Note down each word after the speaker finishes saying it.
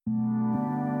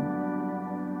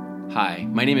Hi,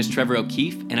 my name is Trevor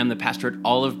O'Keefe, and I'm the pastor at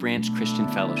Olive Branch Christian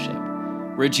Fellowship.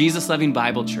 We're a Jesus-loving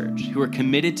Bible church who are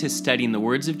committed to studying the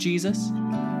words of Jesus,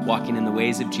 walking in the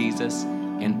ways of Jesus,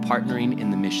 and partnering in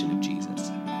the mission of Jesus.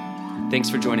 Thanks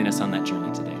for joining us on that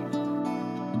journey today.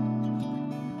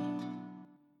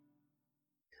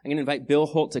 I'm going to invite Bill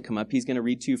Holt to come up. He's going to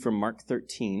read to you from Mark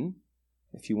 13.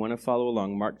 If you want to follow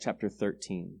along, Mark chapter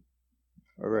 13.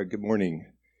 All right, good morning.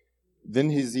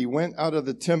 Then as he went out of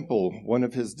the temple, one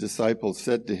of his disciples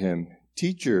said to him,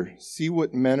 "Teacher, see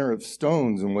what manner of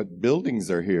stones and what buildings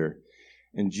are here."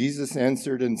 And Jesus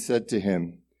answered and said to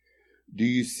him, "Do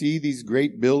you see these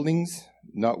great buildings?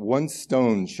 Not one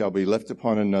stone shall be left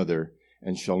upon another,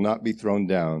 and shall not be thrown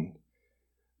down."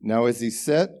 Now as he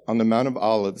sat on the Mount of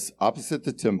Olives opposite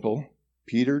the temple,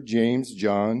 Peter, James,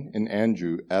 John, and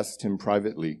Andrew asked him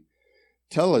privately,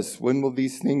 "Tell us, when will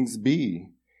these things be?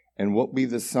 And what will be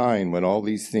the sign when all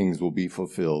these things will be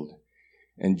fulfilled?"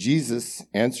 And Jesus,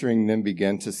 answering them,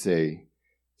 began to say,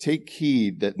 "Take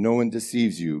heed that no one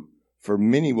deceives you, for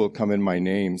many will come in my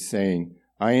name, saying,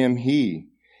 'I am he,'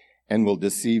 and will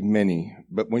deceive many.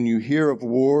 But when you hear of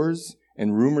wars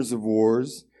and rumors of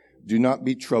wars, do not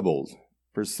be troubled,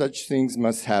 for such things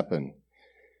must happen.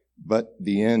 But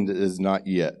the end is not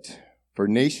yet. For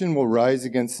nation will rise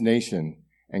against nation,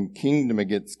 and kingdom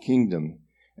against kingdom,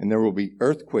 and there will be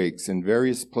earthquakes in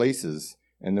various places,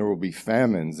 and there will be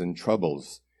famines and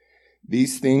troubles.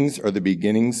 These things are the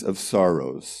beginnings of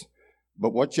sorrows.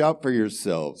 But watch out for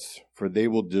yourselves, for they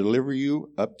will deliver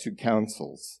you up to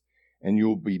councils, and you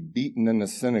will be beaten in the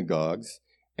synagogues,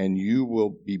 and you will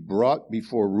be brought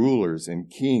before rulers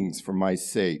and kings for my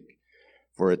sake,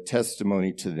 for a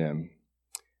testimony to them.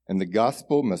 And the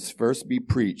gospel must first be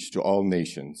preached to all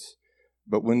nations.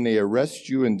 But when they arrest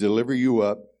you and deliver you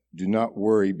up, do not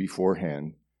worry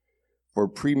beforehand, for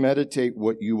premeditate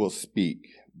what you will speak.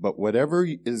 But whatever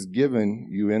is given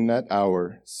you in that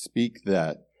hour, speak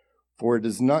that. For it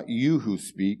is not you who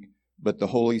speak, but the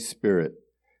Holy Spirit.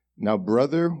 Now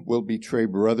brother will betray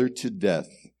brother to death,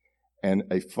 and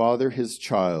a father his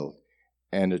child,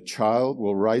 and a child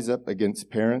will rise up against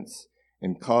parents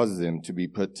and cause them to be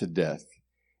put to death.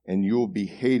 And you will be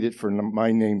hated for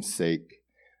my name's sake,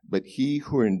 but he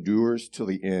who endures till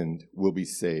the end will be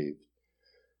saved."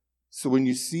 So when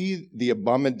you see the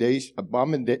abomination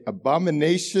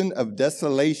of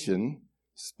desolation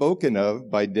spoken of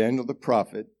by Daniel the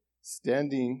prophet,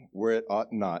 standing where it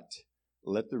ought not,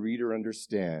 let the reader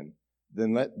understand.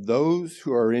 Then let those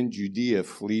who are in Judea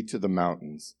flee to the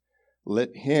mountains.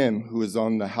 Let him who is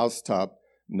on the housetop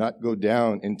not go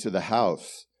down into the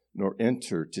house, nor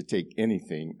enter to take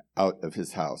anything out of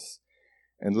his house.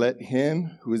 And let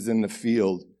him who is in the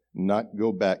field not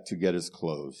go back to get his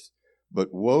clothes.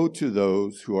 But woe to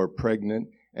those who are pregnant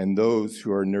and those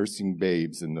who are nursing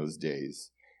babes in those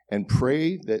days. And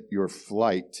pray that your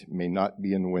flight may not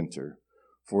be in winter.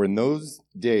 For in those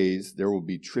days there will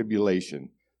be tribulation,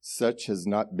 such has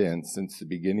not been since the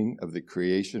beginning of the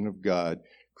creation of God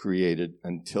created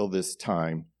until this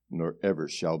time, nor ever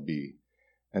shall be.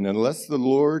 And unless the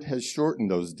Lord has shortened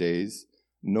those days,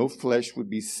 no flesh would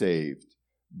be saved.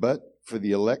 But for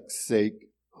the elect's sake,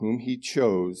 whom he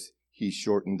chose, he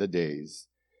shortened the days.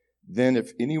 Then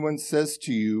if anyone says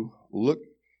to you, "Look,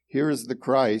 here is the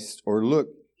Christ," or "Look,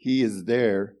 he is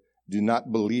there," do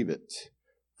not believe it.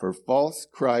 For false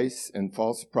Christs and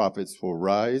false prophets will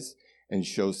rise and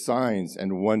show signs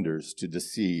and wonders to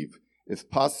deceive, if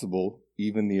possible,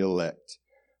 even the elect.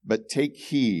 But take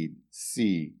heed,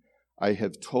 see, I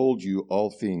have told you all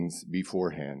things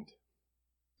beforehand.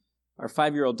 Our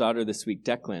 5-year-old daughter this week,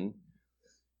 Declan,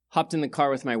 hopped in the car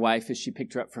with my wife as she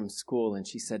picked her up from school, and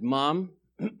she said, "Mom,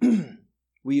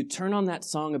 will you turn on that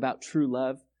song about true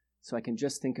love so I can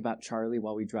just think about Charlie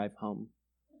while we drive home?"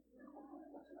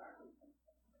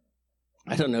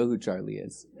 I don't know who Charlie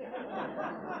is.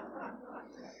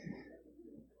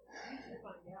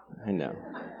 I know.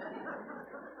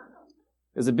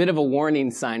 It was a bit of a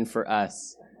warning sign for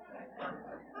us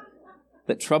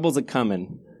that trouble's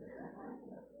a-coming.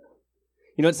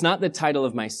 You know, it's not the title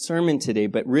of my sermon today,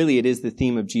 but really it is the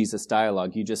theme of Jesus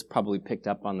Dialogue. You just probably picked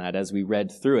up on that as we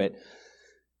read through it.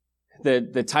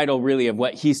 The title really of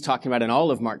what he's talking about in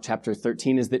all of Mark chapter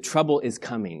 13 is that trouble is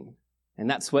coming. And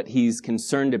that's what he's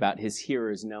concerned about his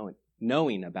hearers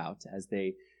knowing about as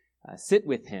they sit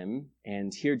with him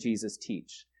and hear Jesus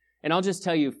teach. And I'll just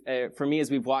tell you, for me,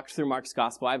 as we've walked through Mark's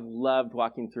gospel, I've loved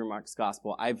walking through Mark's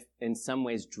gospel. I've, in some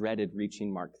ways, dreaded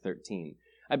reaching Mark 13.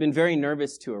 I've been very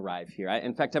nervous to arrive here.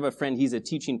 In fact, I have a friend, he's a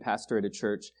teaching pastor at a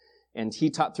church, and he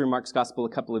taught through Mark's gospel a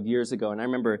couple of years ago. And I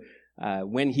remember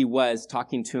when he was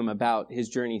talking to him about his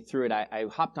journey through it, I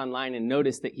hopped online and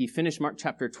noticed that he finished Mark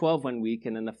chapter 12 one week,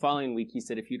 and then the following week he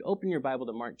said, if you'd open your Bible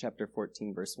to Mark chapter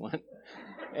 14, verse 1,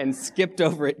 and skipped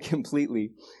over it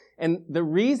completely. And the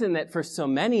reason that for so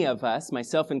many of us,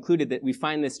 myself included, that we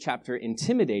find this chapter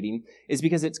intimidating is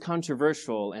because it's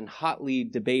controversial and hotly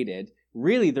debated.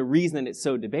 Really, the reason it's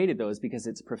so debated, though, is because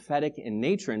it's prophetic in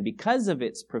nature, and because of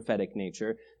its prophetic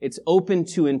nature, it's open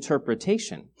to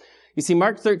interpretation. You see,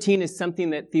 Mark 13 is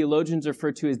something that theologians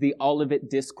refer to as the Olivet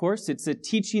Discourse. It's a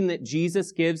teaching that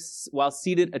Jesus gives while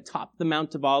seated atop the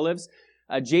Mount of Olives,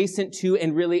 adjacent to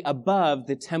and really above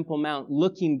the Temple Mount,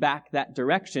 looking back that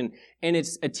direction. And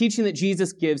it's a teaching that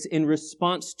Jesus gives in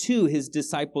response to his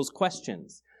disciples'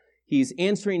 questions. He's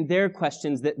answering their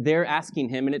questions that they're asking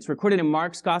him, and it's recorded in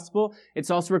Mark's gospel.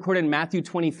 It's also recorded in Matthew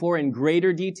 24 in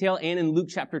greater detail, and in Luke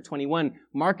chapter 21.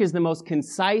 Mark is the most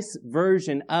concise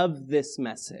version of this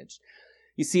message.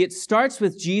 You see, it starts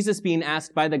with Jesus being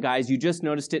asked by the guys. You just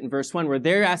noticed it in verse 1, where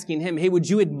they're asking him, hey, would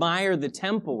you admire the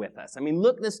temple with us? I mean,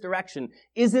 look this direction.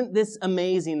 Isn't this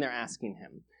amazing? They're asking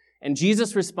him. And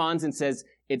Jesus responds and says,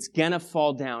 it's gonna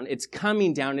fall down. It's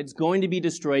coming down. It's going to be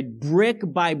destroyed brick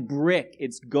by brick.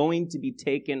 It's going to be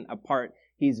taken apart.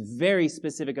 He's very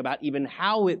specific about even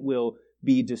how it will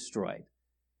be destroyed.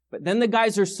 But then the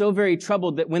guys are so very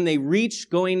troubled that when they reach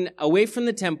going away from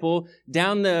the temple,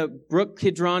 down the brook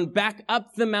Kidron, back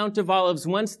up the Mount of Olives,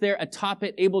 once they're atop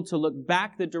it, able to look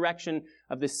back the direction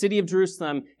of the city of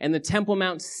Jerusalem and the Temple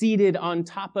Mount seated on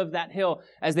top of that hill,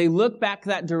 as they look back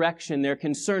that direction, they're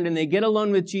concerned and they get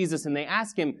alone with Jesus and they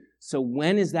ask him, so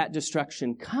when is that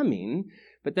destruction coming?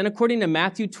 But then according to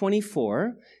Matthew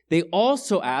 24, they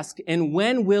also ask, and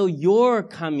when will your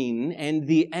coming and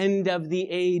the end of the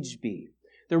age be?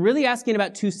 They're really asking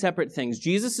about two separate things.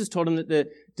 Jesus has told them that the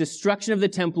destruction of the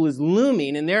temple is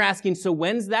looming, and they're asking, so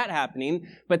when's that happening?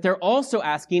 But they're also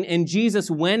asking, and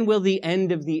Jesus, when will the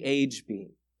end of the age be?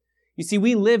 You see,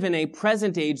 we live in a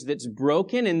present age that's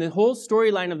broken, and the whole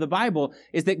storyline of the Bible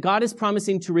is that God is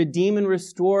promising to redeem and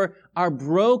restore our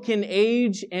broken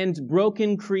age and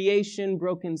broken creation,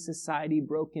 broken society,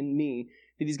 broken me,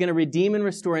 that he's going to redeem and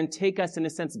restore and take us, in a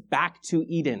sense, back to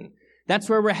Eden. That's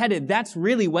where we're headed. That's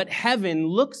really what heaven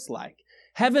looks like.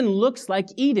 Heaven looks like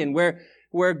Eden,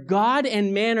 where God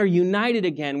and man are united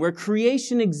again, where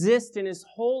creation exists and is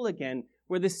whole again,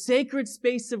 where the sacred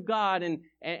space of God and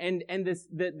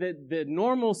the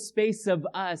normal space of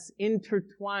us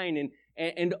intertwine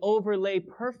and overlay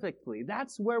perfectly.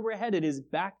 That's where we're headed, is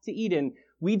back to Eden.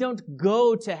 We don't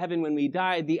go to heaven when we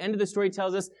die. The end of the story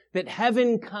tells us that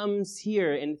heaven comes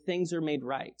here and things are made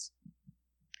right.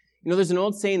 You know, there's an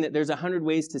old saying that there's 100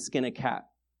 ways to skin a cat.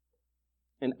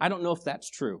 And I don't know if that's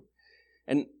true.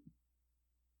 And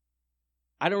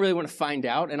I don't really want to find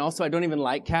out. And also, I don't even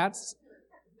like cats.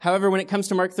 However, when it comes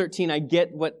to Mark 13, I get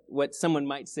what someone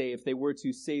might say if they were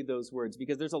to say those words,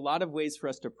 because there's a lot of ways for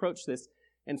us to approach this.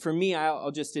 And for me, I'll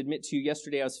just admit to you,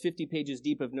 yesterday I was 50 pages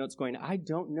deep of notes going, I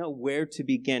don't know where to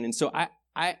begin. And so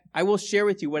I will share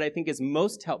with you what I think is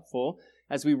most helpful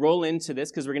as we roll into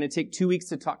this, because we're going to take 2 weeks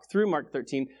to talk through Mark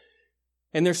 13.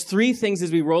 And there's three things as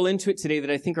we roll into it today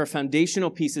that I think are foundational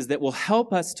pieces that will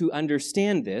help us to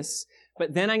understand this.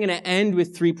 But then I'm going to end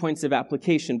with 3 points of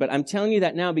application. But I'm telling you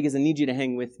that now because I need you to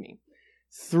hang with me.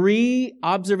 3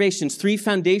 observations, 3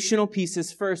 foundational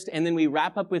pieces first, and then we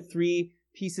wrap up with 3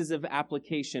 pieces of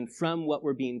application from what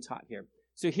we're being taught here.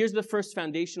 So here's the first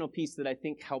foundational piece that I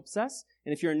think helps us.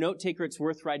 And if you're a note taker, it's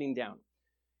worth writing down.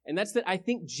 And that's that I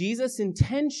think Jesus'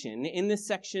 intention in this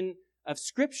section of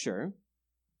Scripture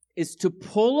is to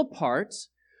pull apart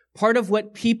part of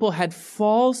what people had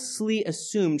falsely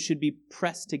assumed should be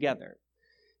pressed together.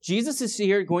 Jesus is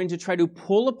here going to try to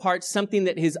pull apart something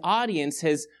that his audience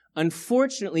has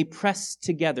unfortunately pressed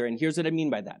together. And here's what I mean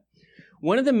by that.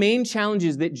 One of the main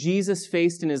challenges that Jesus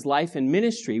faced in his life and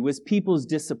ministry was people's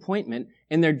disappointment,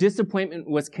 and their disappointment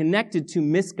was connected to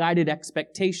misguided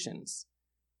expectations.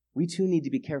 We too need to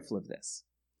be careful of this.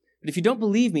 But if you don't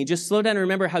believe me, just slow down and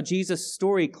remember how Jesus'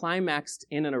 story climaxed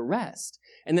in an arrest.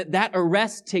 And that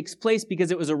arrest takes place because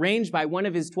it was arranged by one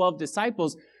of his 12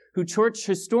 disciples, who church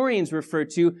historians refer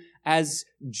to as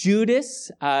Judas.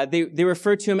 They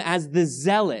refer to him as the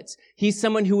zealot. He's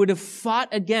someone who would have fought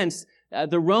against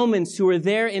the Romans who were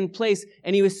there in place.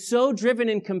 And he was so driven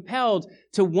and compelled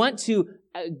to want to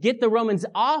get the Romans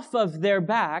off of their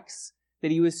backs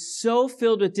that he was so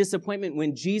filled with disappointment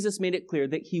when Jesus made it clear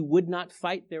that he would not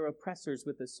fight their oppressors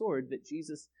with a sword, that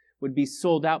Jesus would be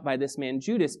sold out by this man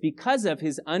Judas because of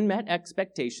his unmet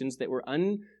expectations that were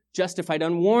unjustified,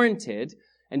 unwarranted,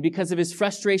 and because of his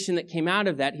frustration that came out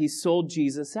of that, he sold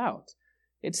Jesus out.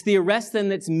 It's the arrest then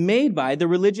that's made by the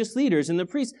religious leaders and the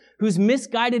priests whose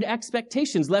misguided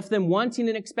expectations left them wanting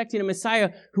and expecting a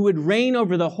Messiah who would reign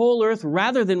over the whole earth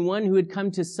rather than one who had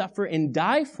come to suffer and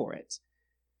die for it.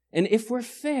 And if we're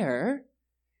fair,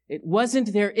 it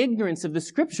wasn't their ignorance of the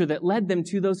scripture that led them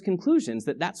to those conclusions,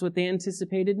 that that's what they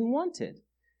anticipated and wanted.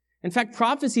 In fact,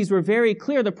 prophecies were very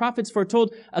clear. The prophets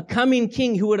foretold a coming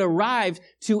king who would arrive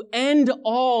to end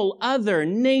all other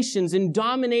nations and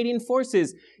dominating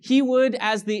forces. He would,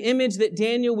 as the image that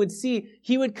Daniel would see,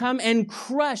 he would come and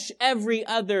crush every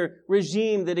other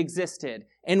regime that existed.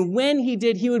 And when he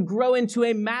did, he would grow into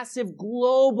a massive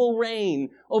global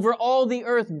reign over all the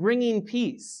earth, bringing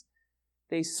peace.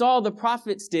 They saw, the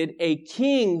prophets did, a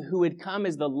king who would come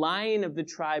as the Lion of the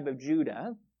tribe of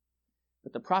Judah.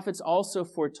 But the prophets also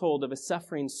foretold of a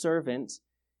suffering servant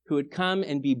who would come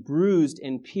and be bruised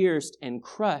and pierced and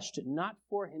crushed, not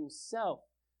for himself,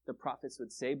 the prophets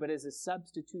would say, but as a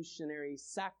substitutionary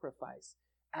sacrifice,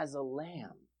 as a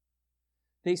lamb.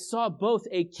 They saw both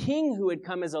a king who would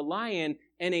come as a lion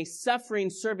and a suffering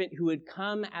servant who would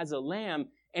come as a lamb.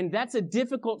 And that's a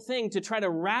difficult thing to try to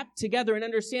wrap together and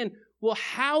understand. Well,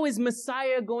 how is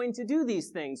Messiah going to do these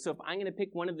things? So if I'm going to pick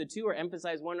one of the two or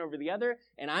emphasize one over the other,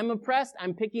 and I'm oppressed,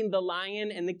 I'm picking the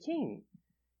lion and the king.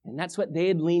 And that's what they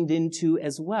had leaned into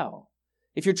as well.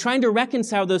 If you're trying to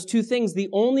reconcile those two things, the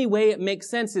only way it makes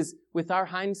sense is with our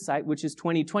hindsight, which is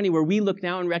 2020, where we look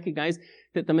now and recognize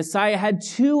that the Messiah had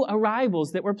two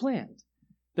arrivals that were planned.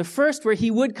 The first, where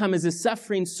he would come as a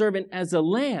suffering servant, as a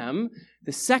lamb.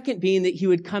 The second being that he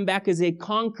would come back as a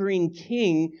conquering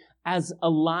king, as a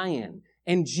lion.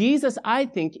 And Jesus, I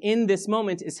think, in this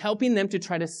moment is helping them to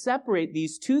try to separate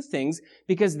these two things,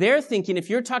 because they're thinking,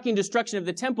 if you're talking destruction of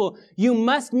the temple, you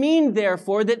must mean,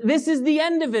 therefore, that this is the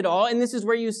end of it all, and this is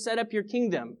where you set up your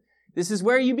kingdom. This is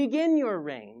where you begin your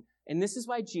reign. And this is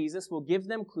why Jesus will give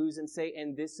them clues and say,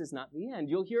 and this is not the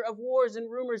end. You'll hear of wars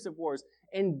and rumors of wars,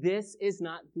 and this is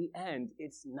not the end.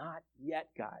 It's not yet,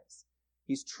 guys.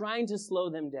 He's trying to slow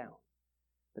them down.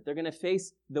 But they're going to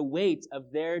face the weight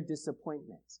of their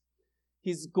disappointment.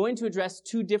 He's going to address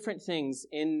two different things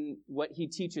in what he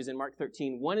teaches in Mark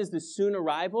 13. One is the soon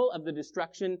arrival of the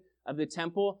destruction of the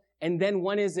temple, and then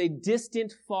one is a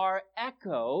distant, far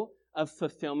echo of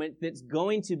fulfillment that's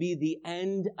going to be the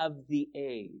end of the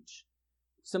age,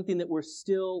 something that we're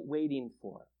still waiting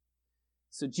for.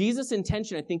 So Jesus'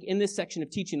 intention, I think, in this section of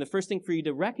teaching, the first thing for you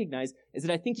to recognize is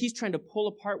that I think he's trying to pull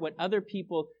apart what other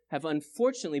people have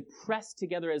unfortunately pressed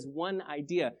together as one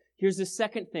idea. Here's the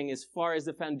second thing as far as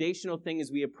the foundational thing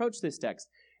as we approach this text,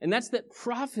 and that's that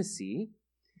prophecy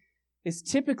is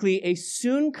typically a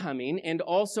soon coming and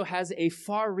also has a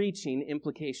far-reaching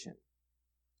implication.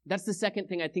 That's the second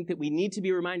thing I think that we need to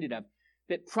be reminded of,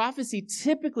 that prophecy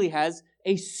typically has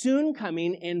a soon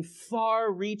coming and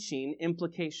far-reaching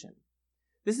implication.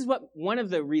 This is one of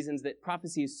the reasons that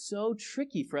prophecy is so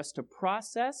tricky for us to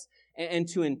process and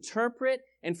to interpret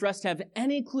and for us to have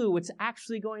any clue what's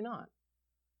actually going on.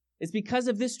 It's because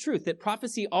of this truth that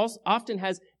prophecy often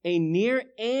has a near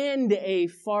and a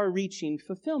far-reaching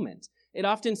fulfillment. It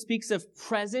often speaks of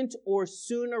present or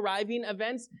soon arriving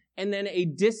events and then a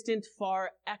distant, far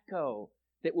echo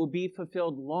that will be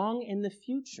fulfilled long in the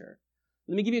future.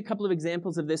 Let me give you a couple of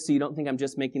examples of this so you don't think I'm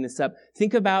just making this up.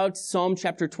 Think about Psalm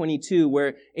chapter 22,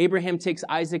 where Abraham takes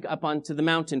Isaac up onto the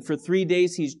mountain. For 3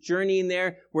 days, he's journeying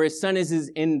there, where his son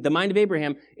is, in the mind of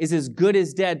Abraham, is as good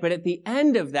as dead. But at the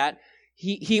end of that,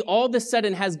 he all of a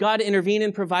sudden has God intervene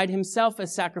and provide himself a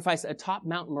sacrifice atop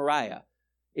Mount Moriah.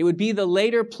 It would be the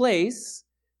later place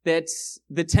that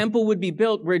the temple would be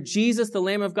built where Jesus, the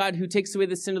Lamb of God who takes away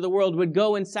the sin of the world, would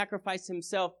go and sacrifice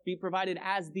himself, be provided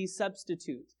as the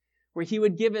substitute, where he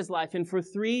would give his life. And for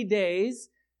 3 days,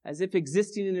 as if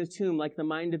existing in a tomb like the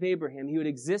mind of Abraham, he would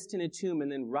exist in a tomb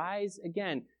and then rise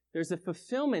again. There's a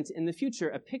fulfillment in the future,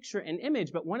 a picture, an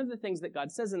image. But one of the things that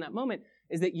God says in that moment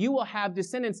is that you will have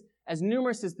descendants as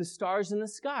numerous as the stars in the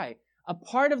sky. A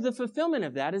part of the fulfillment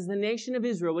of that is the nation of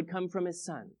Israel would come from his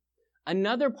son.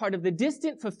 Another part of the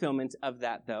distant fulfillment of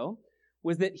that, though,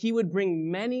 was that he would bring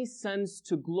many sons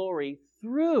to glory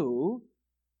through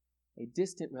a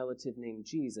distant relative named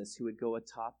Jesus who would go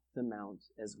atop the mount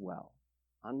as well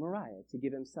on Moriah to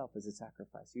give himself as a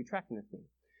sacrifice. Are you tracking with me?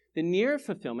 The near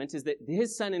fulfillment is that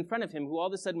his son in front of him, who all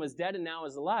of a sudden was dead and now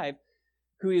is alive,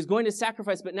 who he was going to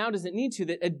sacrifice but now doesn't need to,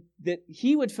 that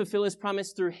he would fulfill his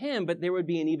promise through him, but there would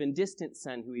be an even distant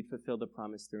son who he'd fulfill the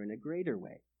promise through in a greater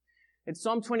way. It's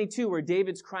Psalm 22 where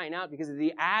David's crying out because of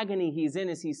the agony he's in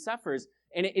as he suffers,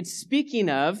 and it's speaking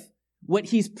of what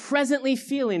he's presently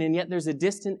feeling, and yet there's a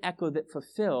distant echo that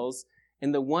fulfills,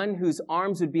 and the one whose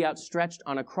arms would be outstretched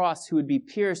on a cross, who would be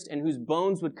pierced and whose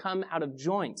bones would come out of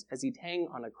joint as he'd hang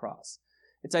on a cross.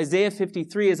 It's Isaiah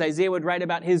 53, as Isaiah would write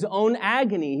about his own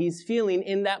agony he's feeling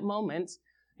in that moment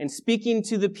and speaking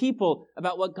to the people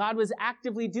about what God was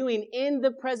actively doing in the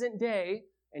present day,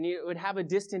 and it would have a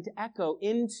distant echo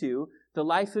into the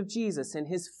life of Jesus and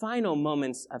his final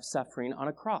moments of suffering on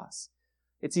a cross.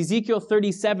 It's Ezekiel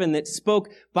 37 that spoke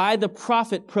by the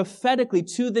prophet prophetically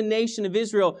to the nation of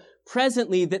Israel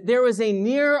presently that there was a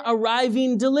near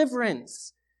arriving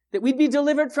deliverance, that we'd be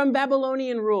delivered from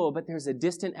Babylonian rule. But there's a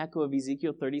distant echo of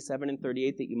Ezekiel 37 and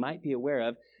 38 that you might be aware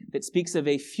of that speaks of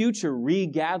a future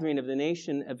regathering of the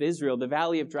nation of Israel, the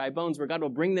valley of dry bones, where God will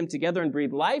bring them together and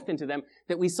breathe life into them,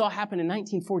 that we saw happen in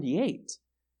 1948.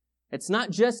 It's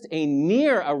not just a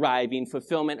near arriving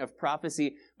fulfillment of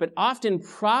prophecy, but often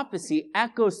prophecy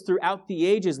echoes throughout the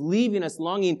ages, leaving us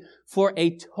longing for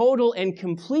a total and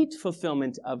complete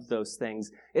fulfillment of those things.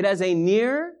 It has a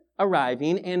near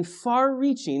arriving and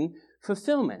far-reaching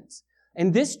fulfillment.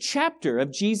 And this chapter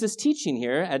of Jesus' teaching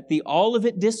here at the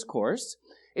Olivet Discourse,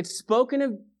 it's spoken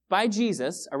of by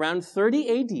Jesus around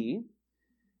 30 AD.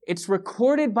 It's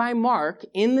recorded by Mark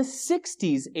in the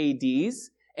 60s ADs,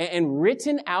 and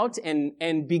written out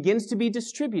and begins to be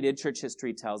distributed, church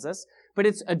history tells us. But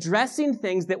it's addressing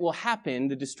things that will happen,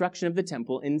 the destruction of the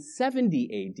temple, in 70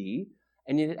 AD,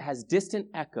 and yet it has distant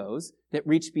echoes that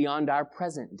reach beyond our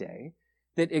present day,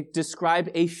 that it describe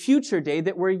a future day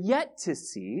that we're yet to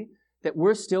see, that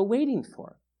we're still waiting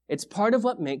for. It's part of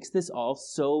what makes this all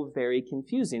so very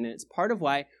confusing, and it's part of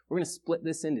why we're going to split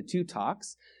this into two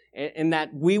talks, in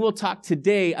that we will talk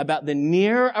today about the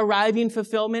near arriving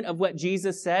fulfillment of what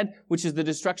Jesus said, which is the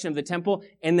destruction of the temple.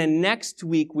 And then next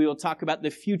week, we will talk about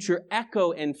the future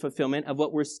echo and fulfillment of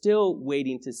what we're still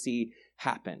waiting to see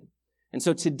happen. And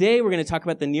so today, we're going to talk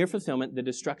about the near fulfillment, the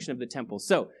destruction of the temple.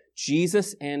 So,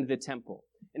 Jesus and the temple.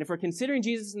 And if we're considering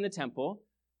Jesus and the temple,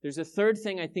 there's a third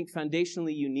thing I think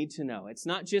foundationally you need to know. It's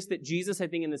not just that Jesus, I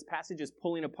think in this passage, is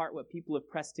pulling apart what people have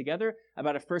pressed together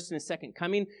about a first and a second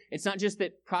coming. It's not just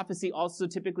that prophecy also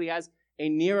typically has a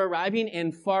near arriving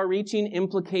and far-reaching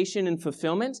implication and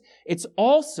fulfillment. It's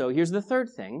also, here's the third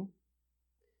thing,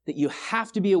 that you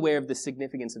have to be aware of the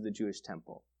significance of the Jewish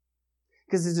temple.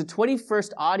 Because as a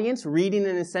 21st audience reading,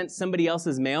 in a sense, somebody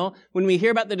else's mail, when we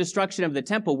hear about the destruction of the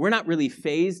temple, we're not really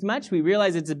fazed much. We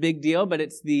realize it's a big deal, but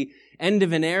it's the end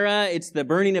of an era. It's the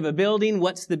burning of a building.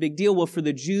 What's the big deal? Well, for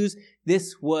the Jews,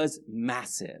 this was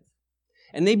massive.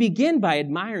 And they begin by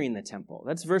admiring the temple.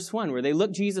 That's verse 1, where they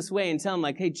look Jesus' way and tell him,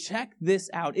 like, hey, check this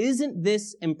out. Isn't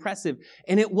this impressive?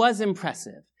 And it was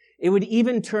impressive. It would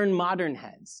even turn modern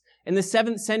heads. In the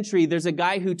 7th century, there's a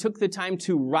guy who took the time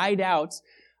to write out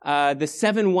the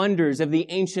 7 wonders of the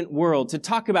ancient world, to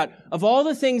talk about, of all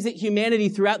the things that humanity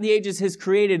throughout the ages has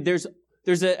created, there's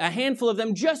a handful of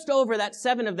them, just over that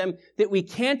 7 of them, that we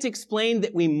can't explain,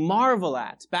 that we marvel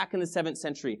at back in the 7th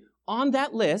century. On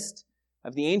that list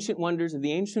of the ancient wonders of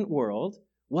the ancient world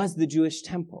was the Jewish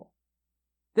temple.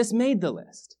 This made the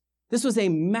list. This was a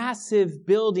massive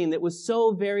building that was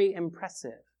so very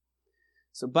impressive.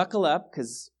 So buckle up,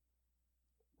 because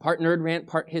part nerd rant,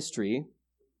 part history.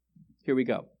 Here we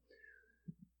go.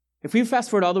 If we fast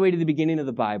forward all the way to the beginning of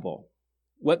the Bible,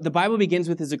 what the Bible begins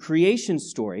with is a creation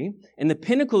story, and the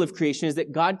pinnacle of creation is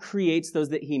that God creates those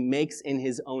that he makes in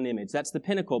his own image. That's the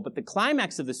pinnacle, but the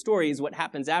climax of the story is what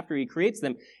happens after he creates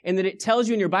them, and that it tells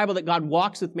you in your Bible that God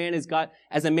walks with man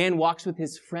as a man walks with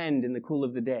his friend in the cool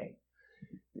of the day.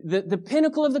 The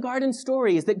pinnacle of the garden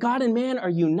story is that God and man are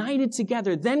united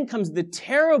together. Then comes the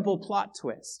terrible plot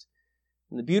twist.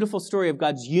 And the beautiful story of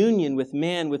God's union with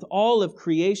man, with all of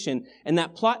creation. And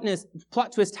that plot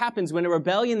twist happens when a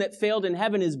rebellion that failed in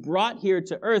heaven is brought here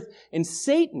to earth. And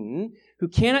Satan, who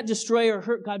cannot destroy or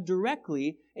hurt God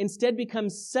directly, instead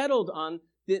becomes settled on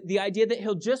the idea that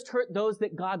he'll just hurt those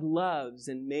that God loves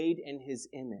and made in his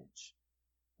image.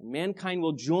 And mankind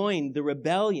will join the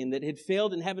rebellion that had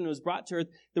failed in heaven and was brought to earth,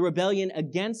 the rebellion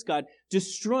against God,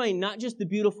 destroying not just the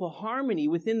beautiful harmony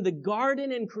within the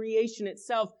garden and creation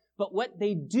itself, but what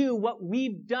they do, what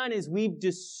we've done is we've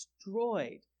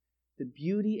destroyed the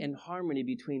beauty and harmony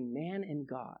between man and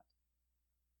God.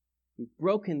 We've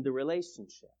broken the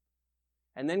relationship.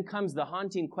 And then comes the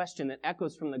haunting question that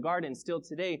echoes from the garden still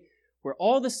today, where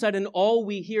all of a sudden all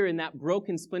we hear in that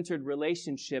broken, splintered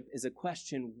relationship is a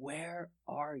question, where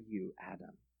are you,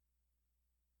 Adam?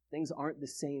 Things aren't the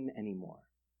same anymore.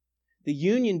 The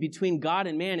union between God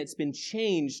and man, it's been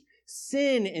changed.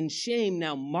 Sin and shame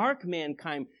now mark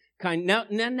mankind. Now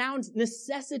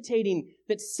necessitating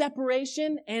that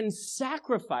separation and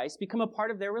sacrifice become a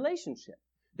part of their relationship.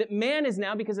 That man is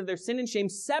now, because of their sin and shame,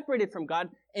 separated from God,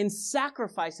 and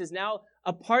sacrifice is now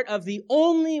a part of the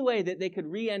only way that they could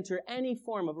re-enter any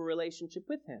form of a relationship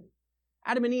with him.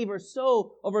 Adam and Eve are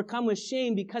so overcome with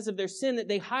shame because of their sin that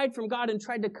they hide from God and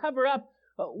tried to cover up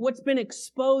what's been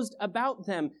exposed about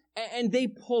them. And they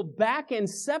pull back and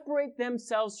separate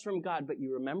themselves from God. But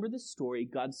you remember the story.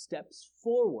 God steps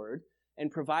forward and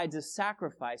provides a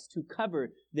sacrifice to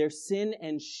cover their sin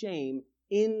and shame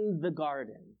in the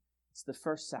garden. It's the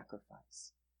first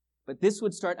sacrifice. But this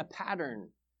would start a pattern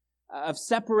of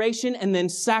separation and then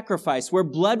sacrifice, where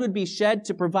blood would be shed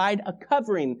to provide a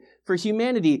covering for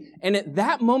humanity. And at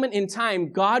that moment in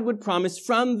time, God would promise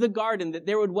from the garden that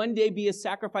there would one day be a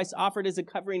sacrifice offered as a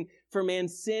covering for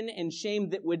man's sin and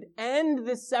shame that would end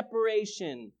the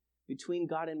separation between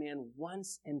God and man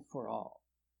once and for all.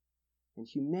 And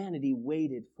humanity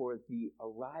waited for the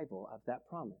arrival of that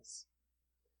promise.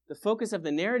 The focus of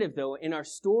the narrative, though, in our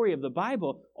story of the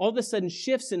Bible, all of a sudden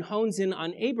shifts and hones in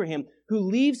on Abraham, who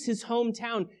leaves his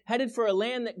hometown, headed for a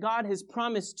land that God has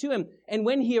promised to him. And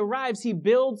when he arrives, he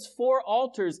builds 4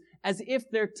 altars as if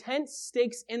they're tent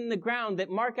stakes in the ground that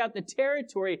mark out the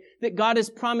territory that God has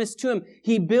promised to him.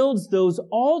 He builds those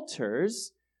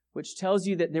altars, which tells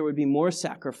you that there would be more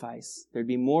sacrifice, there'd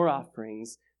be more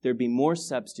offerings, there'd be more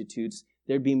substitutes,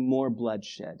 there'd be more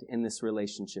bloodshed in this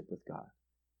relationship with God.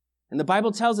 And the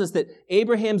Bible tells us that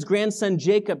Abraham's grandson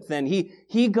Jacob then,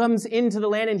 he comes into the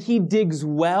land and he digs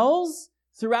wells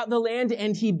throughout the land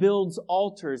and he builds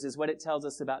altars, is what it tells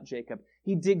us about Jacob.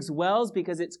 He digs wells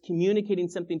because it's communicating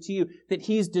something to you, that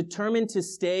he's determined to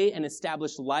stay and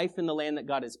establish life in the land that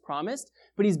God has promised.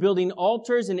 But he's building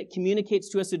altars, and it communicates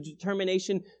to us a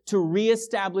determination to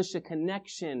reestablish a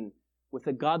connection with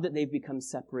a God that they've become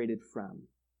separated from.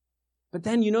 But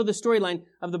then you know the storyline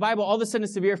of the Bible. All of a sudden a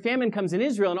severe famine comes in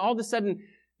Israel, and all of a sudden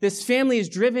this family is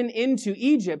driven into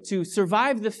Egypt to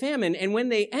survive the famine. And when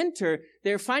they enter,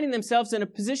 they're finding themselves in a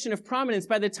position of prominence.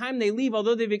 By the time they leave,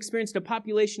 although they've experienced a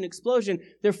population explosion,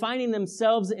 they're finding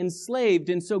themselves enslaved.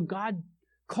 And so God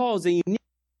calls a unique man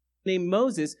named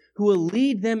Moses who will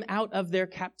lead them out of their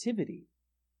captivity.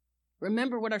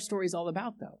 Remember what our story is all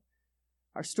about, though.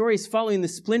 Our story is following the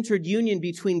splintered union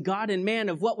between God and man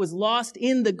of what was lost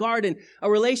in the garden, a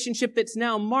relationship that's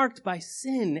now marked by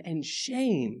sin and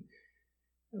shame,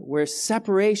 where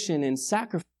separation and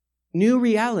sacrifice, new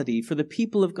reality for the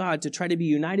people of God to try to be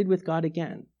united with God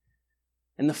again.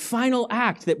 And the final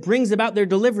act that brings about their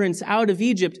deliverance out of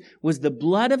Egypt was the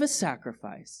blood of a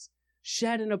sacrifice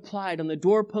shed and applied on the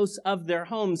doorposts of their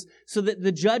homes so that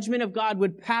the judgment of God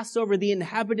would pass over the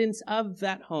inhabitants of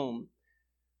that home.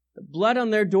 The blood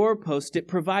on their doorpost, it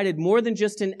provided more than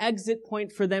just an exit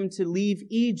point for them to leave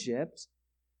Egypt.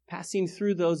 Passing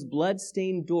through those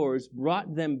blood-stained doors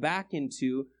brought them back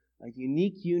into a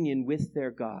unique union with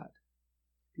their God.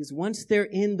 Because once they're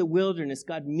in the wilderness,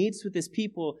 God meets with his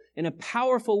people in a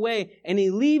powerful way, and he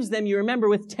leaves them, you remember,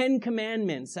 with 10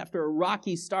 commandments after a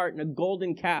rocky start and a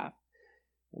golden calf.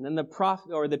 And then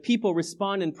the people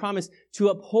respond and promise to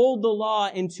uphold the law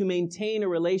and to maintain a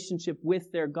relationship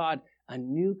with their God. A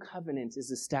new covenant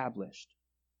is established.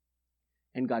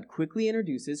 And God quickly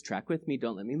introduces, track with me,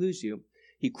 don't let me lose you.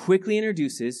 He quickly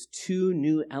introduces 2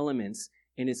 new elements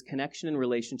in his connection and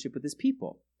relationship with his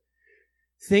people.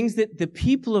 Things that the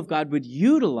people of God would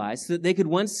utilize so that they could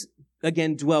once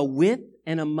again dwell with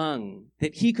and among,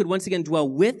 that he could once again dwell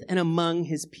with and among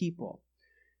his people.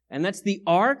 And that's the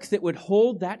ark that would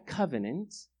hold that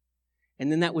covenant.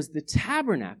 And then that was the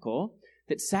tabernacle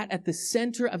that sat at the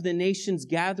center of the nation's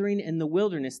gathering in the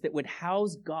wilderness that would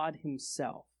house God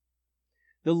himself.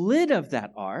 The lid of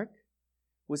that ark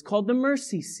was called the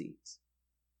mercy seat.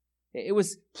 It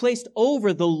was placed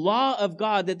over the law of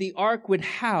God that the ark would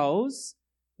house.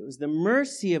 It was the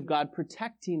mercy of God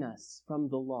protecting us from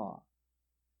the law.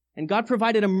 And God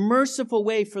provided a merciful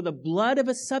way for the blood of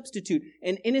a substitute,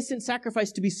 an innocent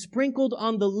sacrifice, to be sprinkled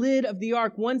on the lid of the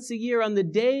ark once a year on the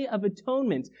Day of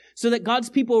Atonement, so that God's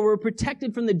people were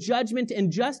protected from the judgment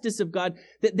and justice of God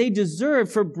that they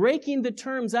deserved for breaking the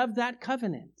terms of that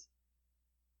covenant.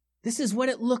 This is what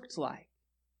it looked like.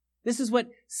 This is what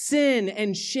sin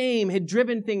and shame had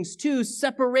driven things to,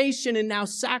 separation and now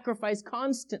sacrifice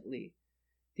constantly.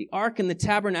 The ark and the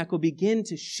tabernacle begin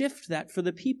to shift that for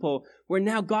the people, where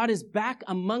now God is back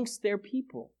amongst their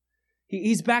people.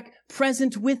 He's back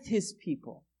present with his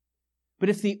people. But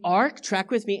if the ark,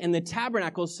 track with me, and the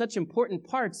tabernacle are such important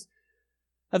parts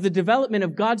of the development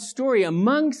of God's story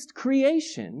amongst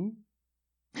creation,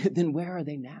 then where are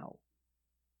they now?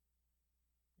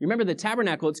 You remember the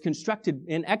tabernacle, it's constructed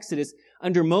in Exodus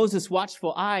under Moses'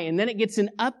 watchful eye, and then it gets an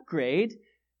upgrade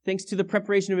thanks to the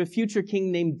preparation of a future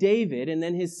king named David and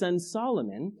then his son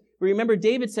Solomon. Remember,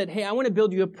 David said, hey, I want to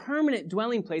build you a permanent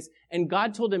dwelling place. And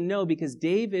God told him no, because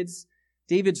David's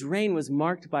reign was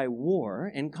marked by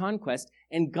war and conquest.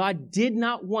 And God did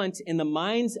not want, in the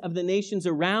minds of the nations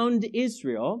around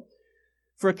Israel,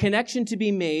 for a connection to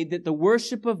be made that the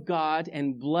worship of God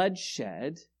and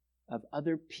bloodshed of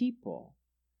other people,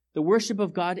 the worship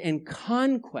of God and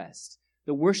conquest,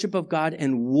 the worship of God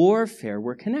and warfare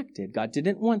were connected. God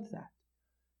didn't want that.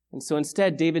 And so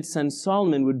instead, David's son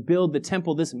Solomon would build the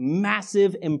temple, this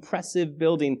massive, impressive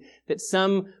building that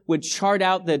some would chart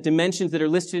out the dimensions that are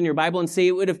listed in your Bible and say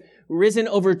it would have risen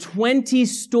over 20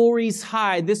 stories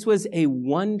high. This was a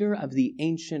wonder of the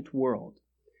ancient world.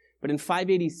 But in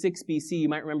 586 BC, you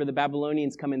might remember the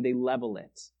Babylonians come and they level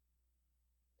it.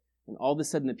 And all of a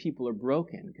sudden the people are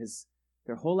broken because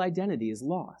their whole identity is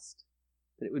lost.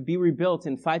 But it would be rebuilt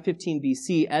in 515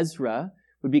 BC. Ezra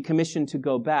would be commissioned to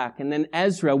go back. And then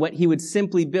Ezra, what he would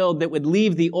simply build that would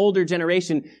leave the older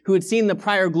generation who had seen the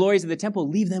prior glories of the temple,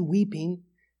 leave them weeping.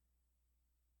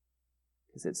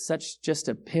 Because it's such just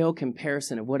a pale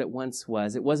comparison of what it once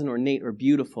was. It wasn't ornate or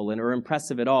beautiful or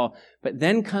impressive at all. But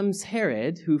then comes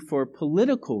Herod, who for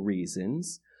political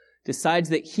reasons decides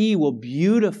that he will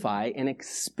beautify and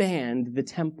expand the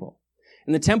temple.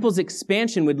 And the temple's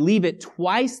expansion would leave it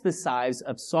twice the size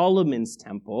of Solomon's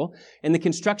temple. And the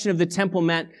construction of the Temple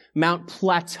Mount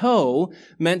Plateau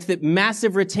meant that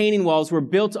massive retaining walls were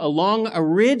built along a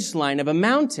ridge line of a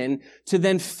mountain to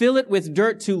then fill it with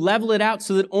dirt to level it out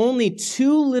so that only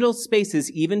two little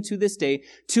spaces, even to this day,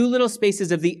 two little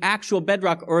spaces of the actual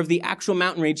bedrock or of the actual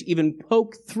mountain range even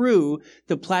poke through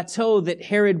the plateau that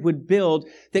Herod would build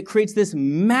that creates this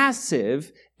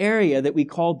massive area that we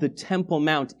call the Temple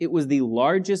Mount. It was the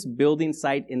largest building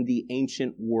site in the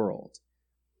ancient world.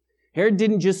 Herod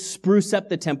didn't just spruce up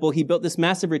the temple. He built this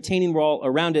massive retaining wall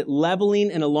around it,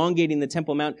 leveling and elongating the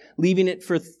Temple Mount, leaving it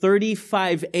for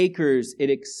 35 acres.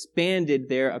 It expanded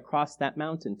there across that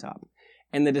mountaintop.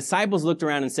 And the disciples looked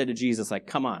around and said to Jesus, like,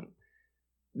 come on,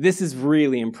 this is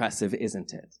really impressive,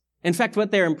 isn't it? In fact, what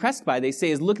they're impressed by, they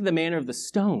say, is look at the manner of the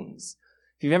stones.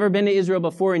 If you've ever been to Israel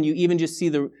before and you even just see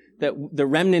the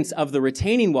remnants of the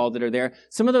retaining wall that are there,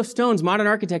 some of those stones, modern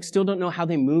architects still don't know how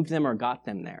they moved them or got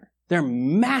them there. They're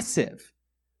massive.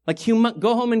 Like,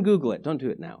 go home and Google it. Don't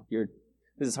do it now.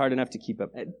 This is hard enough to keep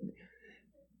up.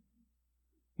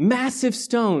 Massive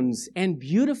stones and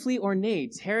beautifully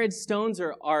ornate. Herod's stones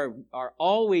are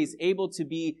always able to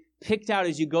be picked out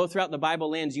as you go throughout the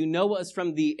Bible lands. You know it was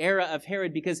from the era of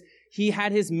Herod because he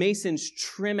had his masons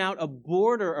trim out a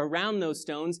border around those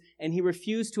stones, and he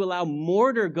refused to allow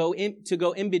mortar to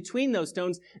go in between those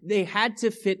stones. They had to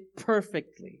fit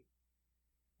perfectly.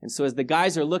 And so as the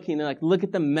guys are looking, they're like, look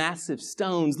at the massive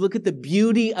stones. Look at the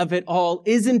beauty of it all.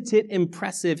 Isn't it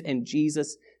impressive? And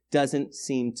Jesus doesn't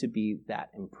seem to be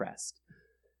that impressed.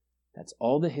 That's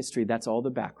all the history. That's all the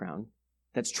background.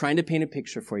 That's trying to paint a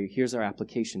picture for you. Here's our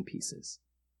application pieces.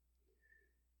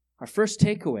 Our first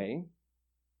takeaway,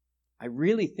 I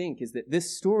really think, is that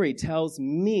this story tells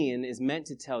me and is meant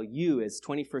to tell you as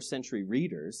 21st century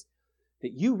readers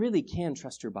that you really can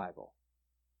trust your Bible.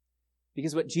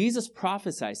 Because what Jesus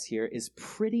prophesies here is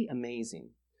pretty amazing.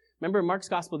 Remember, Mark's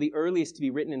gospel, the earliest to be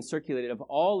written and circulated of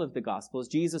all of the gospels,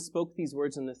 Jesus spoke these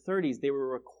words in the 30s. They were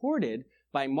recorded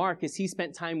by Mark as he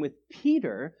spent time with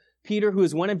Peter, who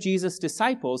is one of Jesus'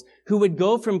 disciples, who would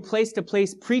go from place to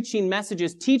place preaching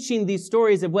messages, teaching these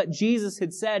stories of what Jesus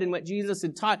had said and what Jesus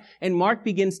had taught. And Mark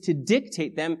begins to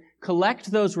dictate them,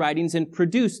 collect those writings, and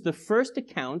produce the first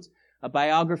account, a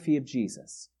biography of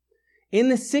Jesus. In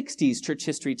the 60s, church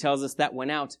history tells us that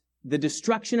went out. The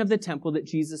destruction of the temple that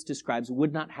Jesus describes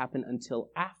would not happen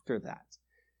until after that,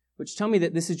 which tell me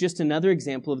that this is just another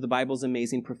example of the Bible's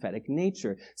amazing prophetic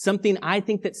nature. Something I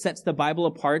think that sets the Bible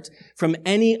apart from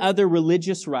any other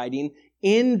religious writing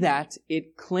in that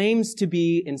it claims to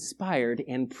be inspired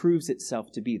and proves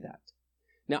itself to be that.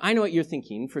 Now, I know what you're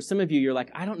thinking. For some of you, you're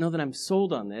like, I don't know that I'm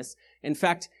sold on this. In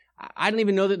fact, I don't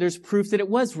even know that there's proof that it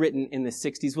was written in the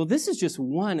 60s. Well, this is just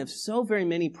one of so very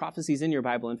many prophecies in your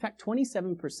Bible. In fact,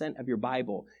 27% of your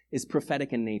Bible is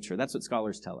prophetic in nature. That's what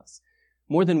scholars tell us.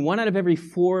 More than 1 out of every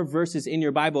 4 verses in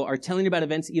your Bible are telling you about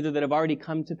events either that have already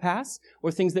come to pass or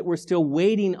things that we're still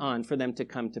waiting on for them to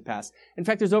come to pass. In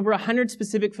fact, there's over 100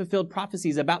 specific fulfilled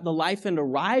prophecies about the life and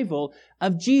arrival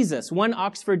of Jesus. One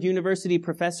Oxford University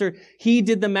professor, he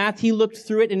did the math, he looked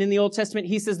through it, and in the Old Testament,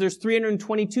 he says there's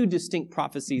 322 distinct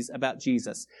prophecies about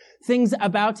Jesus. Things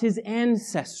about his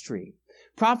ancestry.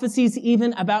 Prophecies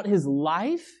even about his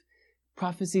life.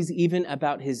 Prophecies even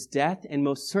about his death, and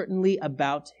most certainly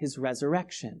about his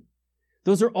resurrection.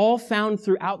 Those are all found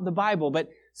throughout the Bible, but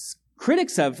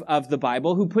critics of the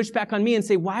Bible who push back on me and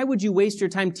say, why would you waste your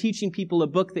time teaching people a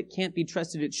book that can't be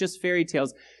trusted? It's just fairy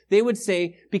tales. They would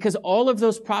say, because all of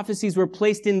those prophecies were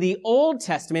placed in the Old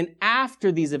Testament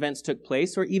after these events took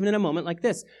place, or even in a moment like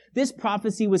this. This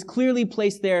prophecy was clearly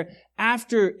placed there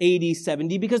after AD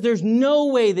 70 because there's no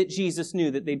way that Jesus knew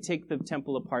that they'd take the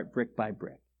temple apart brick by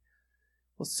brick.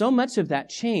 Well, so much of that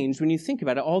changed when you think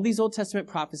about it. All these Old Testament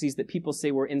prophecies that people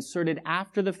say were inserted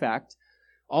after the fact,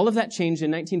 all of that changed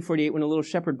in 1948 when a little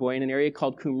shepherd boy in an area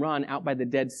called Qumran out by the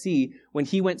Dead Sea, when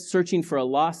he went searching for a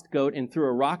lost goat and threw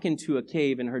a rock into a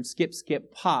cave and heard skip,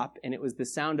 skip, pop, and it was the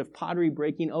sound of pottery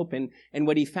breaking open, and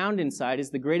what he found inside is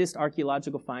the greatest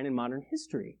archaeological find in modern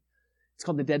history. It's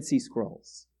called the Dead Sea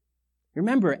Scrolls.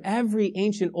 Remember, every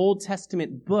ancient Old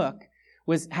Testament book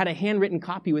had a handwritten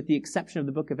copy with the exception of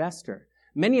the book of Esther.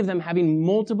 Many of them having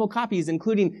multiple copies,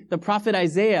 including the prophet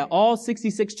Isaiah, all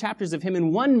 66 chapters of him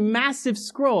in one massive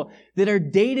scroll that are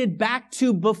dated back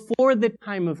to before the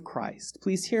time of Christ.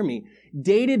 Please hear me.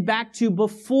 Dated back to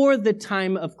before the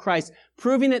time of Christ,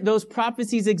 proving that those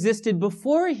prophecies existed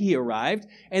before he arrived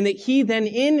and that he then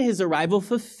in his arrival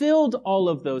fulfilled all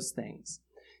of those things.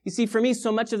 You see, for me,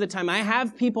 so much of the time, I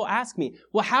have people ask me,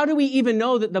 well, how do we even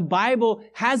know that the Bible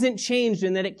hasn't changed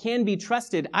and that it can be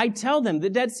trusted? I tell them the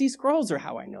Dead Sea Scrolls are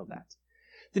how I know that.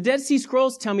 The Dead Sea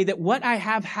Scrolls tell me that what I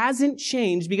have hasn't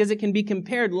changed because it can be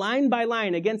compared line by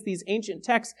line against these ancient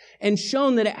texts and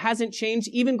shown that it hasn't changed,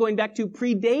 even going back to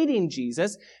predating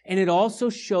Jesus. And it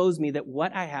also shows me that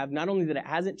what I have, not only that it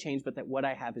hasn't changed, but that what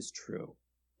I have is true.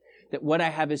 That what I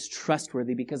have is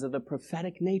trustworthy because of the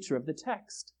prophetic nature of the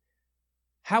text.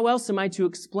 How else am I to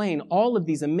explain all of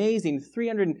these amazing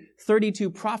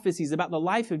 332 prophecies about the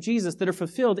life of Jesus that are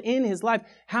fulfilled in his life?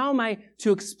 How am I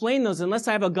to explain those unless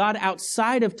I have a God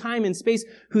outside of time and space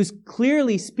who's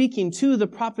clearly speaking to the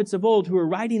prophets of old who are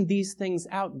writing these things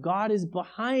out? God is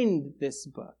behind this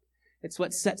book. It's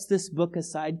what sets this book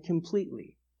aside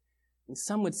completely. And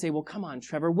some would say, well, come on,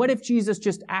 Trevor, what if Jesus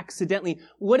just accidentally,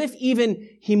 what if even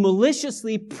he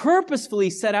maliciously, purposefully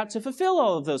set out to fulfill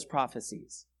all of those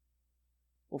prophecies?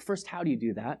 Well, first, how do you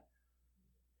do that?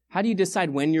 How do you decide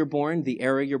when you're born, the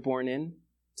era you're born in,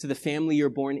 to the family you're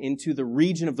born into, the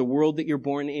region of the world that you're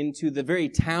born into, the very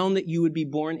town that you would be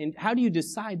born in? How do you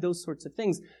decide those sorts of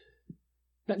things?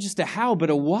 Not just a how, but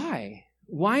a why.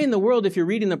 Why in the world, if you're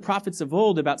reading the prophets of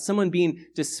old about someone being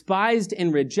despised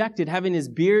and rejected, having his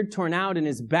beard torn out and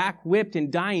his back whipped and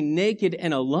dying naked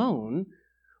and alone,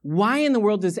 why in the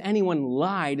world does anyone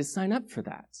lie to sign up for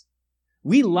that?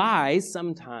 We lie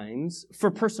sometimes for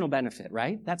personal benefit,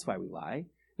 right? That's why we lie.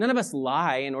 None of us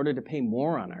lie in order to pay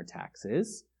more on our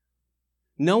taxes.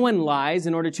 No one lies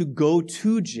in order to go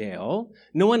to jail.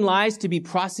 No one lies to be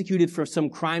prosecuted for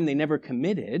some crime they never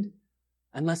committed,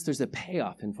 unless there's a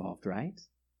payoff involved, right?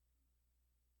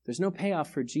 There's no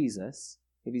payoff for Jesus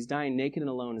if he's dying naked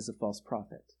and alone as a false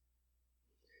prophet.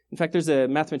 In fact, there's a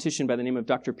mathematician by the name of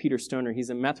Dr. Peter Stoner. He's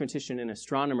a mathematician and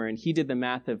astronomer, and he did the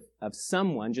math of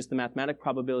someone, just the mathematic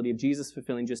probability of Jesus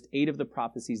fulfilling just 8 of the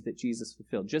prophecies that Jesus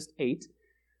fulfilled. Just 8.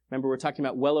 Remember, we're talking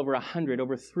about well over 100,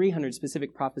 over 300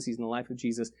 specific prophecies in the life of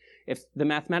Jesus. If the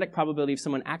mathematic probability of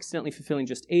someone accidentally fulfilling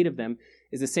just 8 of them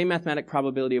is the same mathematic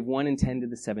probability of 1 in 10 to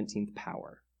the 17th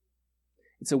power.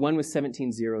 It's a 1 with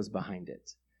 17 zeros behind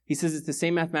it. He says it's the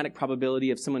same mathematic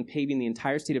probability of someone paving the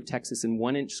entire state of Texas in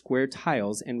 1-inch square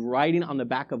tiles and writing on the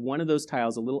back of one of those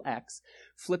tiles a little X,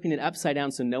 flipping it upside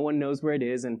down so no one knows where it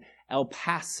is, and El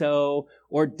Paso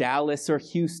or Dallas or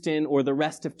Houston or the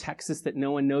rest of Texas that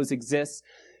no one knows exists.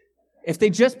 If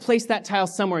they just placed that tile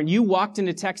somewhere and you walked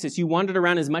into Texas, you wandered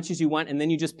around as much as you want, and then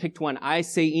you just picked one, I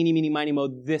say eeny, meeny, miny, mo,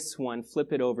 this one,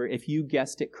 flip it over. If you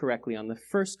guessed it correctly on the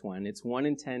first one, it's 1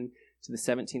 in 10 to the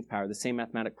 17th power, the same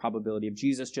mathematic probability of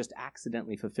Jesus just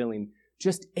accidentally fulfilling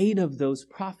just 8 of those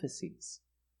prophecies.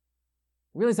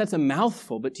 I realize that's a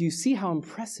mouthful, but do you see how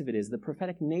impressive it is, the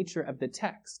prophetic nature of the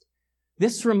text?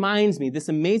 This reminds me, this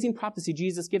amazing prophecy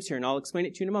Jesus gives here, and I'll explain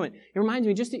it to you in a moment. It reminds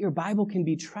me just that your Bible can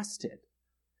be trusted.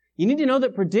 You need to know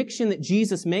that prediction that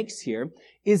Jesus makes here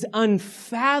is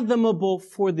unfathomable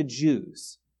for the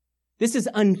Jews. This is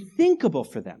unthinkable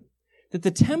for them, that the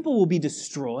temple will be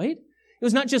destroyed. It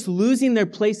was not just losing their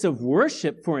place of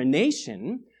worship for a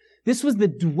nation. This was the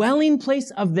dwelling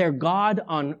place of their God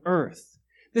on earth.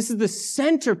 This is the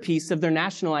centerpiece of their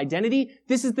national identity.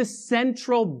 This is the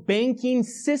central banking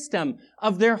system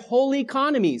of their whole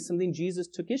economy, something Jesus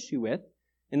took issue with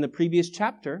in the previous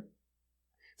chapter.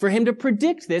 For him to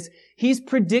predict this, he's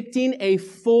predicting a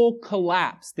full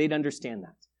collapse. They'd understand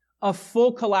that. A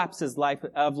full collapse of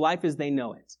life as they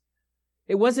know it.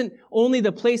 It wasn't only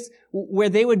the place where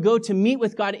they would go to meet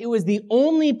with God. It was the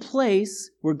only place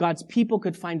where God's people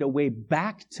could find a way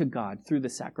back to God through the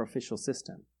sacrificial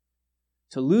system.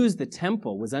 To lose the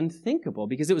temple was unthinkable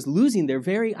because it was losing their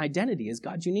very identity as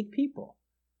God's unique people.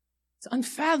 It's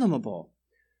unfathomable.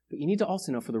 But you need to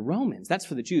also know for the Romans, that's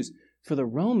for the Jews, for the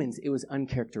Romans, it was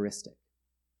uncharacteristic.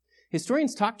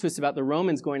 Historians talk to us about the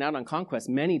Romans going out on conquest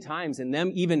many times and them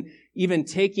even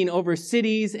taking over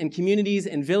cities and communities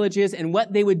and villages and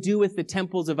what they would do with the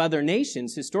temples of other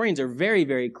nations. Historians are very,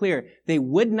 very clear. They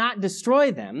would not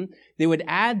destroy them. They would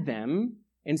add them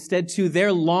instead to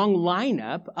their long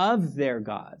lineup of their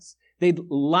gods. They'd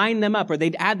line them up or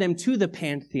they'd add them to the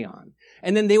pantheon.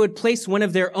 And then they would place one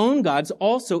of their own gods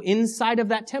also inside of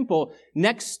that temple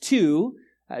next to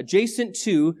adjacent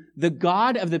to the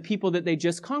God of the people that they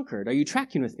just conquered. Are you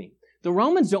tracking with me? The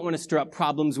Romans don't want to stir up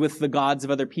problems with the gods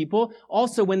of other people.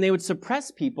 Also, when they would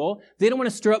suppress people, they don't want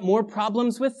to stir up more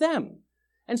problems with them.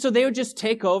 And so they would just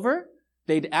take over.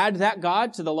 They'd add that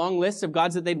God to the long list of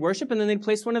gods that they'd worship, and then they'd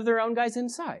place one of their own guys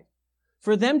inside.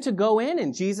 For them to go in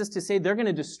and Jesus to say they're going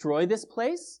to destroy this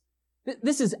place,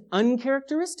 this is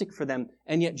uncharacteristic for them.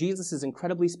 And yet Jesus is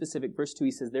incredibly specific. Verse 2,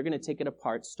 he says they're going to take it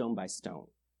apart stone by stone.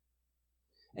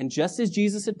 And just as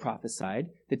Jesus had prophesied,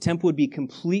 the temple would be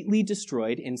completely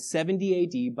destroyed in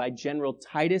 70 AD by General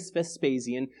Titus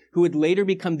Vespasian, who would later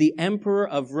become the emperor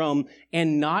of Rome,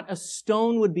 and not a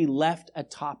stone would be left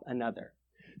atop another.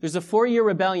 There's a 4-year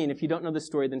rebellion. If you don't know the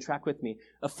story, then track with me.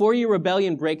 A 4-year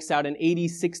rebellion breaks out in AD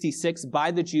 66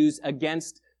 by the Jews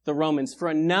against the Romans for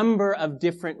a number of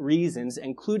different reasons,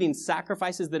 including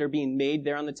sacrifices that are being made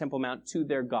there on the Temple Mount to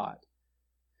their God.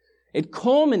 It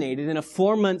culminated in a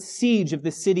 4-month siege of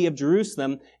the city of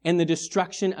Jerusalem and the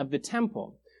destruction of the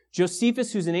temple.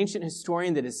 Josephus, who's an ancient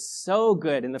historian that is so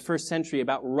good in the first century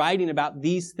about writing about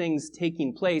these things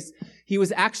taking place, he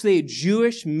was actually a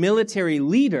Jewish military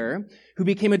leader who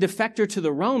became a defector to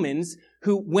the Romans,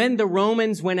 who, when the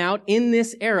Romans went out in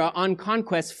this era on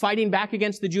conquest, fighting back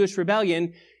against the Jewish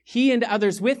rebellion, he and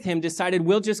others with him decided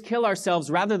we'll just kill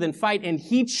ourselves rather than fight, and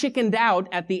he chickened out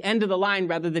at the end of the line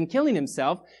rather than killing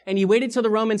himself, and he waited till the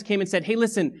Romans came and said, hey,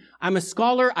 listen, I'm a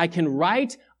scholar, I can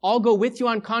write, I'll go with you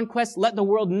on conquest, let the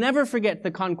world never forget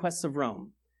the conquests of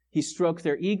Rome. He stroked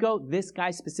their ego, this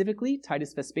guy specifically,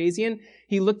 Titus Vespasian.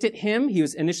 He looked at him, he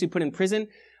was initially put in prison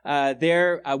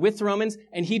there with the Romans,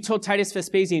 and he told Titus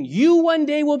Vespasian, you one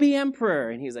day will be emperor.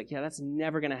 And he's like, yeah, that's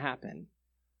never going to happen.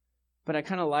 But I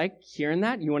kind of like hearing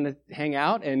that. You want to hang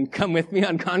out and come with me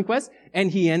on conquest?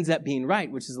 And he ends up being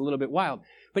right, which is a little bit wild.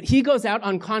 But he goes out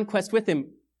on conquest with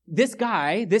him. This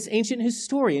guy, this ancient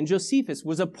historian, Josephus,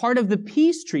 was a part of the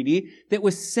peace treaty that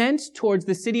was sent towards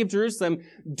the city of Jerusalem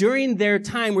during their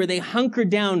time where they hunkered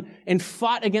down and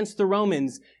fought against the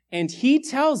Romans. And he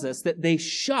tells us that they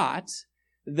shot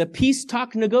the peace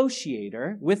talk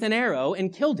negotiator with an arrow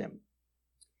and killed him.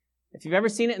 If you've ever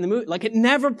seen it in the movie, like it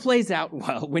never plays out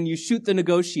well when you shoot the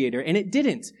negotiator, and it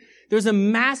didn't. There's a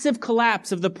massive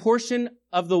collapse of the portion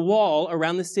of the wall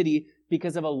around the city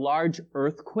because of a large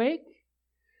earthquake.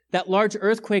 That large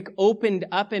earthquake opened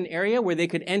up an area where they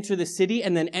could enter the city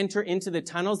and then enter into the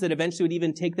tunnels that eventually would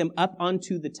even take them up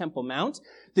onto the Temple Mount.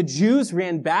 The Jews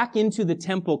ran back into the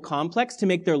temple complex to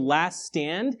make their last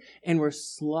stand and were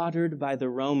slaughtered by the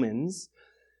Romans.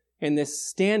 In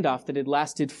this standoff that had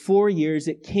lasted 4 years,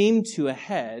 it came to a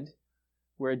head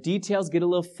where details get a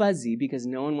little fuzzy because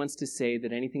no one wants to say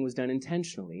that anything was done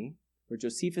intentionally, where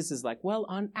Josephus is like, well,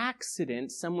 on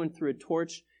accident, someone threw a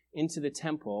torch into the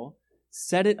temple,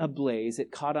 set it ablaze,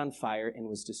 it caught on fire, and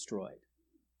was destroyed.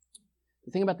 The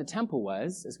thing about the temple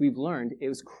was, as we've learned, it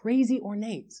was crazy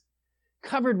ornate,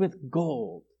 covered with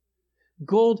gold.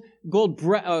 Gold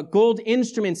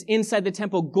instruments inside the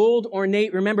temple, gold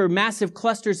ornate, remember, massive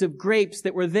clusters of grapes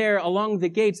that were there along the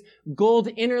gates, gold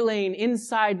interlaying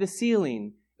inside the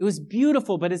ceiling. It was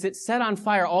beautiful, but as it set on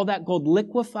fire, all that gold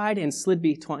liquefied and slid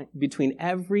between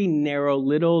every narrow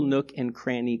little nook and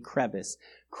cranny crevice,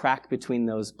 crack between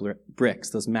those bricks,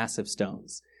 those massive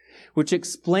stones, which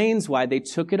explains why they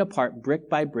took it apart brick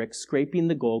by brick, scraping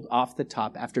the gold off the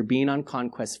top after being on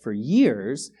conquest for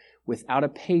years without a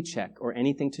paycheck or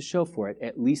anything to show for it.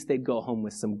 At least they'd go home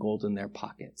with some gold in their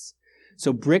pockets.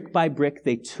 So brick by brick,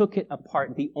 they took it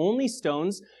apart. The only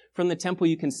stones from the temple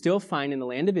you can still find in the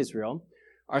land of Israel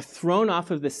are thrown off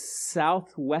of the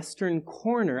southwestern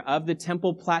corner of the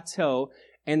temple plateau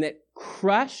and that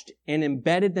crushed and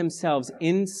embedded themselves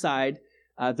inside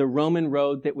the Roman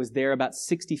road that was there about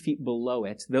 60 feet below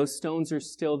it. Those stones are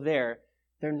still there.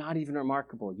 They're not even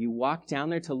remarkable. You walk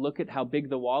down there to look at how big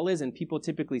the wall is, and people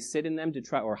typically sit in them to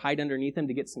try or hide underneath them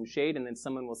to get some shade, and then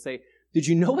someone will say, did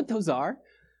you know what those are?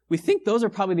 We think those are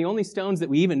probably the only stones that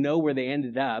we even know where they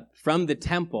ended up from the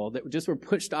temple that just were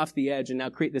pushed off the edge and now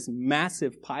create this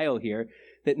massive pile here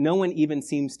that no one even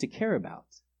seems to care about.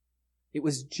 It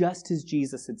was just as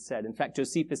Jesus had said. In fact,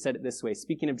 Josephus said it this way,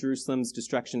 speaking of Jerusalem's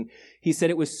destruction. He said,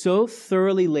 it was so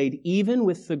thoroughly laid even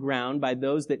with the ground by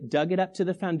those that dug it up to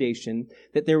the foundation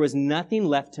that there was nothing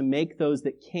left to make those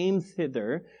that came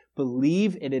thither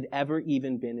believe it had ever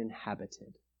even been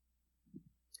inhabited.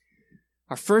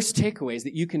 Our first takeaway is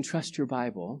that you can trust your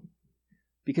Bible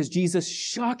because Jesus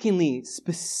shockingly,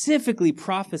 specifically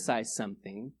prophesied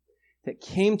something that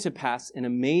came to pass in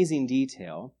amazing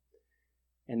detail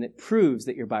and that proves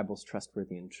that your Bible's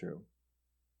trustworthy and true.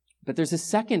 But there's a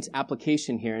second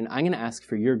application here, and I'm going to ask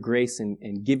for your grace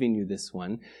in giving you this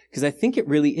one, because I think it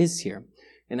really is here,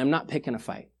 and I'm not picking a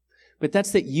fight. But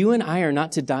that's that you and I are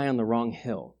not to die on the wrong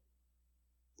hill.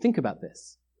 Think about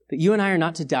this, that you and I are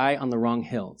not to die on the wrong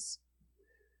hills.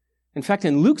 In fact,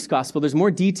 in Luke's gospel, there's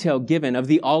more detail given of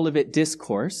the Olivet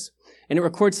Discourse, and it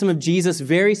records some of Jesus'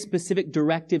 very specific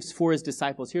directives for his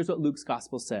disciples. Here's what Luke's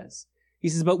gospel says. He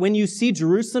says, but when you see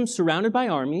Jerusalem surrounded by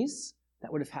armies,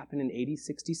 that would have happened in AD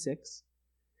 66,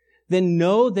 then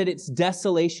know that its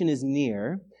desolation is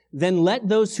near. Then let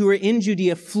those who are in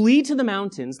Judea flee to the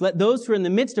mountains. Let those who are in the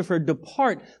midst of her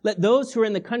depart. Let those who are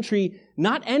in the country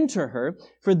not enter her.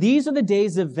 For these are the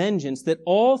days of vengeance, that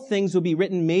all things will be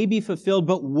written may be fulfilled.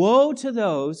 But woe to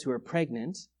those who are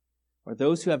pregnant, or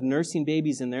those who have nursing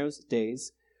babies in those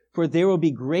days. For there will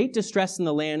be great distress in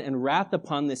the land and wrath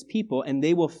upon this people, and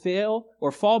they will fail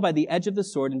or fall by the edge of the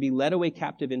sword and be led away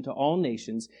captive into all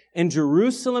nations. And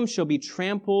Jerusalem shall be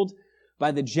trampled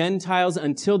by the Gentiles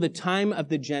until the time of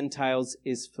the Gentiles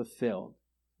is fulfilled.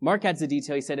 Mark adds a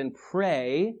detail. He said, and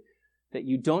pray that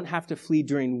you don't have to flee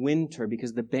during winter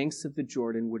because the banks of the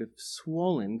Jordan would have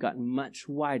swollen, gotten much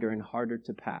wider and harder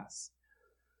to pass.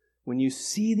 When you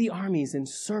see the armies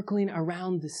encircling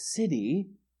around the city,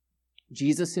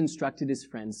 Jesus instructed his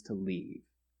friends to leave.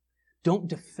 Don't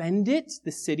defend it,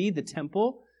 the city, the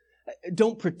temple.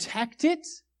 Don't protect it.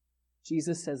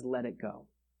 Jesus says, let it go.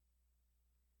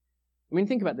 I mean,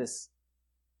 think about this.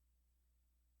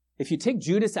 If you take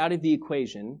Judas out of the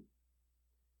equation,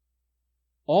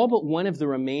 all but one of the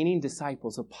remaining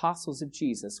disciples, apostles of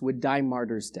Jesus, would die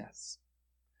martyrs' deaths.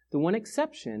 The one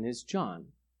exception is John.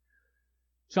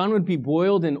 John would be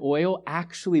boiled in oil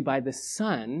actually by the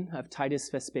son of Titus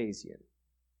Vespasian.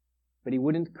 But he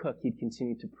wouldn't cook, he'd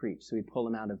continue to preach, so he'd pull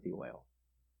him out of the oil.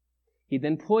 He'd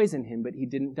then poison him, but he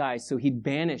didn't die, so he'd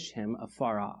banish him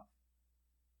afar off.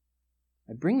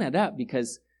 I bring that up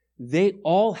because they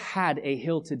all had a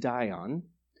hill to die on,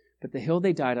 but the hill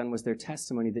they died on was their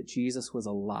testimony that Jesus was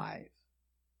alive.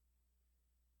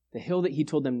 The hill that he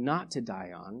told them not to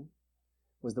die on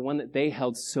was the one that they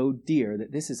held so dear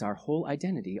that this is our whole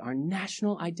identity, our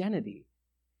national identity.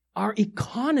 Our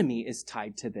economy is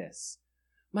tied to this.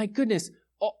 My goodness,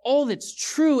 all that's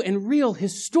true and real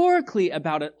historically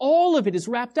about it, all of it is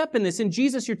wrapped up in this. And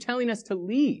Jesus, you're telling us to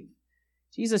leave.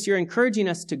 Jesus, you're encouraging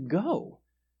us to go.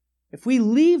 If we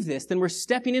leave this, then we're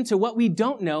stepping into what we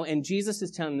don't know, and Jesus is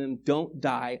telling them, don't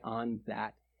die on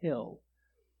that hill.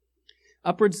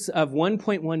 Upwards of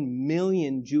 1.1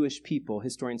 million Jewish people,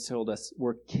 historians told us,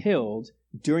 were killed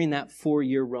during that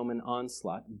 4-year Roman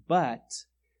onslaught. But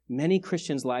many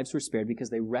Christians' lives were spared because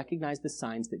they recognized the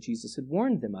signs that Jesus had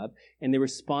warned them of, and they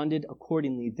responded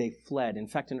accordingly. They fled. In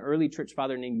fact, an early church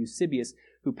father named Eusebius,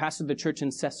 who pastored the church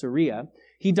in Caesarea,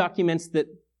 he documents that,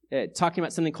 talking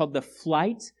about something called the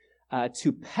flight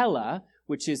to Pella,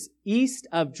 which is east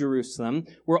of Jerusalem,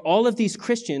 where all of these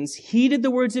Christians heeded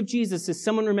the words of Jesus as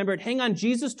someone remembered, hang on,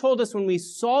 Jesus told us when we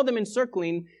saw them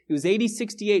encircling, it was AD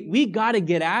 68, we got to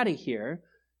get out of here.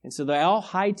 And so they all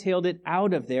hightailed it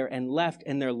out of there and left,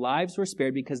 and their lives were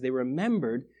spared because they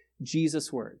remembered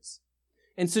Jesus' words.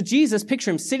 And so Jesus,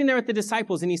 picture him sitting there with the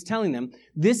disciples, and he's telling them,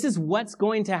 this is what's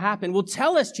going to happen. Well,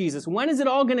 tell us, Jesus, when is it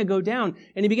all going to go down?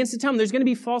 And he begins to tell them there's going to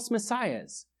be false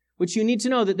messiahs. Which you need to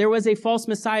know that there was a false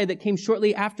Messiah that came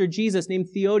shortly after Jesus named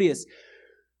Theodius,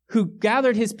 who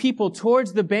gathered his people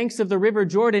towards the banks of the river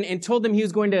Jordan and told them he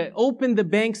was going to open the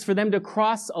banks for them to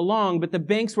cross along. But the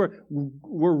banks were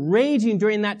raging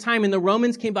during that time, and the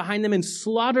Romans came behind them and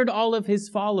slaughtered all of his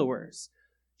followers.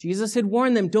 Jesus had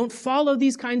warned them, don't follow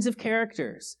these kinds of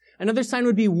characters. Another sign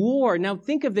would be war. Now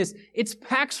think of this. It's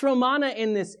Pax Romana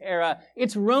in this era.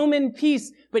 It's Roman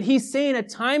peace. But he's saying a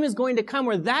time is going to come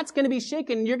where that's going to be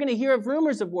shaken and you're going to hear of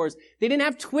rumors of wars. They didn't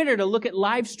have Twitter to look at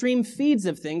live stream feeds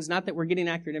of things. Not that we're getting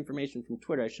accurate information from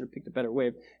Twitter. I should have picked a better way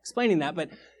of explaining that. But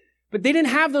they didn't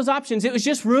have those options. It was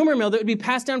just rumor mill that would be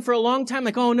passed down for a long time.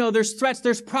 Like, oh no, there's threats,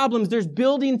 there's problems, there's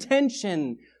building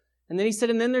tension. And then he said,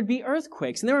 and then there'd be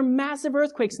earthquakes. And there were massive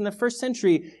earthquakes in the first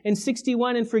century. In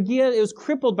 61, in Phrygia, it was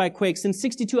crippled by quakes. In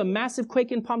 62, a massive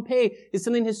quake in Pompeii is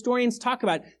something historians talk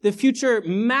about. The future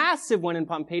massive one in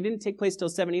Pompeii didn't take place till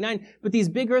 79, but these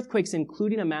big earthquakes,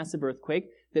 including a massive earthquake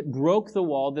that broke the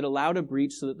wall, that allowed a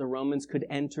breach so that the Romans could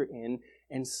enter in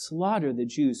and slaughter the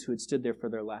Jews who had stood there for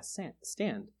their last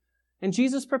stand. And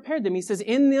Jesus prepared them. He says,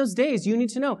 in those days, you need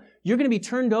to know, you're going to be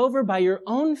turned over by your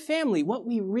own family. What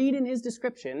we read in his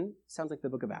description sounds like the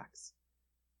book of Acts,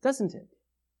 doesn't it?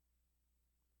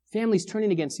 Families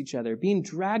turning against each other, being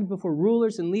dragged before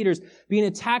rulers and leaders, being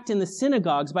attacked in the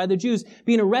synagogues by the Jews,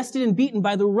 being arrested and beaten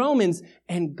by the Romans,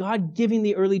 and God giving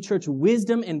the early church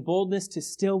wisdom and boldness to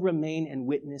still remain and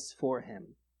witness for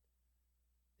him.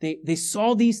 They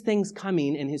saw these things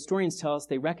coming, and historians tell us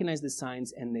they recognized the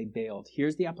signs and they bailed.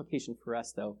 Here's the application for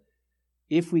us, though,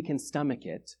 if we can stomach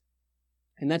it.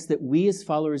 And that's that we as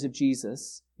followers of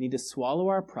Jesus need to swallow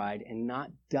our pride and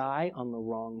not die on the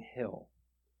wrong hill.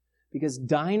 Because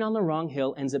dying on the wrong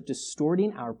hill ends up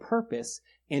distorting our purpose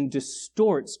and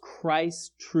distorts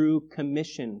Christ's true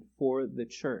commission for the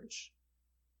church.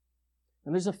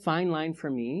 And there's a fine line for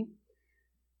me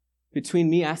between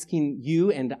me asking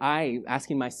you and I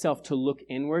asking myself to look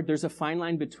inward. There's a fine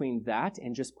line between that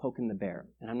and just poking the bear.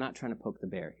 And I'm not trying to poke the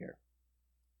bear here.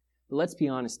 But let's be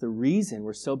honest, the reason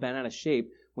we're so bent out of shape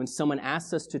when someone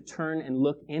asks us to turn and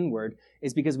look inward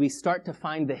is because we start to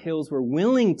find the hills we're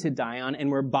willing to die on and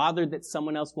we're bothered that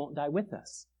someone else won't die with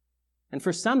us. And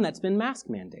for some, that's been mask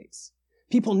mandates.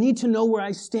 People need to know where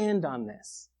I stand on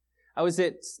this. I was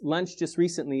at lunch just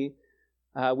recently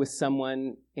with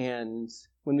someone, and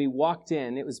when we walked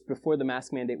in, it was before the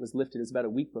mask mandate was lifted. It was about a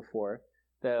week before.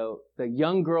 The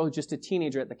young girl, just a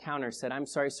teenager at the counter, said, "I'm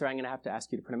sorry, sir, I'm going to have to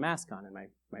ask you to put a mask on." And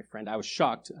my friend, I was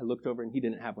shocked. I looked over and he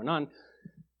didn't have one on.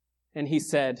 And he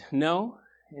said, "No."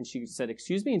 And she said,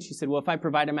 "Excuse me?" And she said, "Well, if I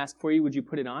provide a mask for you, would you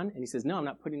put it on?" And he says, "No, I'm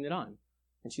not putting it on."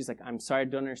 And she's like, "I'm sorry, I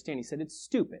don't understand." He said, "It's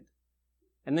stupid."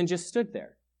 And then just stood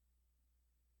there.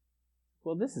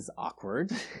 Well, this is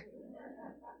awkward.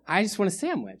 I just want a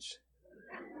sandwich.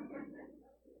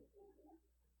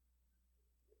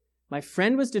 My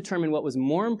friend was determined what was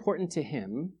more important to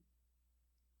him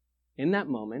in that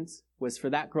moment was for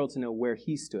that girl to know where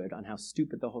he stood on how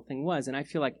stupid the whole thing was. And I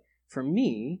feel like for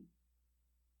me,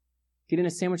 getting a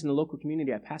sandwich in the local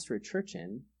community I pastor a church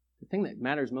in, the thing that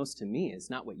matters most to me is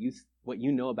not what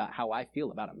you know about how I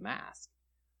feel about a mask.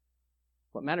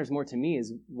 What matters more to me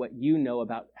is what you know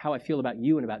about how I feel about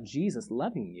you and about Jesus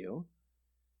loving you.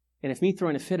 And if me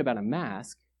throwing a fit about a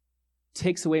mask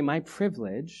takes away my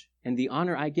privilege and the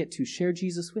honor I get to share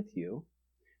Jesus with you,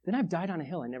 then I've died on a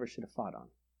hill I never should have fought on.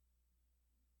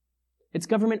 It's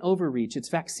government overreach, it's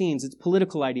vaccines, it's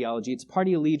political ideology, it's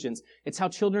party allegiance, it's how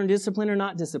children discipline or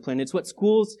not discipline, it's what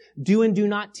schools do and do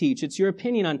not teach, it's your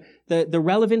opinion on the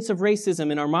relevance of racism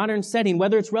in our modern setting,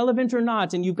 whether it's relevant or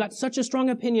not, and you've got such a strong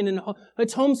opinion, and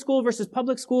it's homeschool versus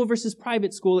public school versus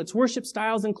private school, it's worship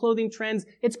styles and clothing trends,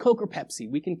 it's Coke or Pepsi.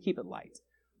 We can keep it light.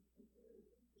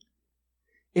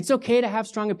 It's okay to have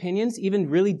strong opinions, even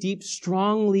really deep,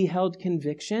 strongly held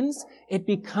convictions. It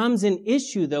becomes an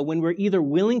issue, though, when we're either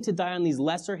willing to die on these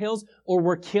lesser hills or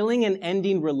we're killing and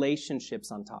ending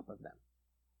relationships on top of them.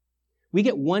 We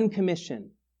get one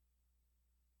commission,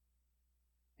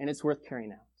 and it's worth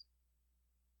carrying out.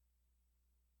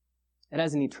 It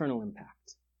has an eternal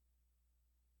impact.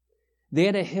 They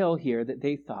had a hill here that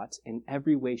they thought in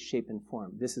every way, shape, and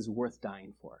form, this is worth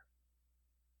dying for.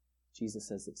 Jesus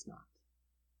says it's not.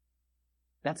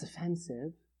 That's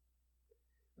offensive.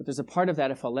 But there's a part of that,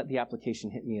 if I'll let the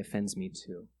application hit me, offends me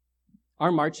too.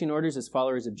 Our marching orders as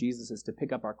followers of Jesus is to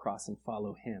pick up our cross and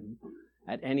follow him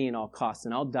at any and all costs.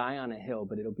 And I'll die on a hill,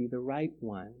 but it'll be the right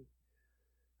one.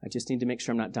 I just need to make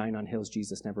sure I'm not dying on hills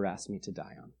Jesus never asked me to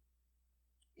die on.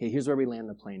 Okay, here's where we land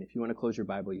the plane. If you want to close your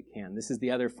Bible, you can. This is the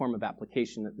other form of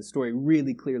application that the story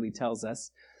really clearly tells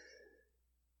us.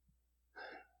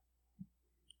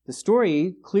 The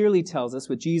story clearly tells us,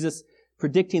 with Jesus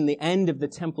predicting the end of the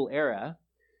temple era,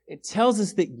 it tells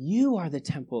us that you are the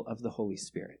temple of the Holy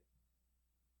Spirit.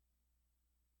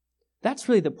 That's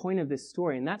really the point of this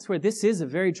story, and that's where this is a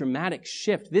very dramatic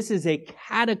shift. This is a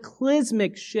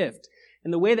cataclysmic shift in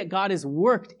the way that God has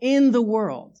worked in the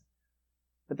world.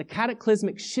 But the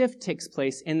cataclysmic shift takes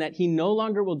place in that he no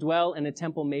longer will dwell in a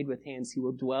temple made with hands. He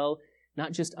will dwell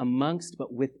not just amongst,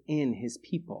 but within his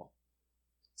people.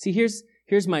 See,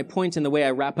 here's my point in the way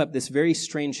I wrap up this very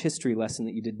strange history lesson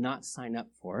that you did not sign up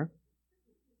for.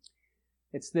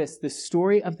 It's this: the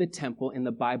story of the temple in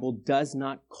the Bible does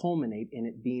not culminate in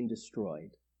it being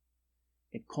destroyed.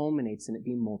 It culminates in it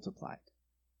being multiplied.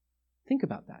 Think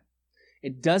about that.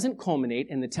 It doesn't culminate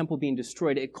in the temple being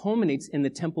destroyed. It culminates in the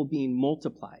temple being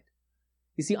multiplied.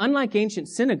 You see, unlike ancient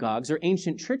synagogues or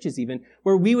ancient churches even,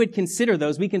 where we consider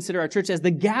our church as the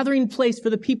gathering place for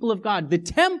the people of God, the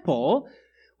temple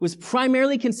was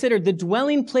primarily considered the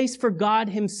dwelling place for God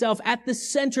himself. At the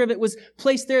center of it was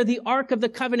placed there the Ark of the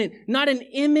Covenant, not an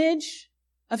image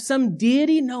of some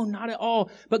deity? No, not at all.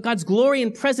 But God's glory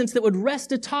and presence that would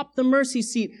rest atop the mercy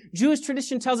seat. Jewish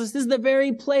tradition tells us this is the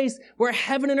very place where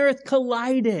heaven and earth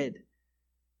collided.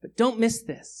 But don't miss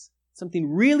this. Something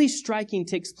really striking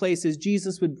takes place as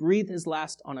Jesus would breathe his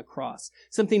last on a cross.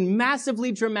 Something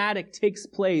massively dramatic takes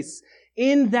place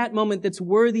in that moment that's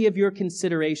worthy of your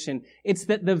consideration. It's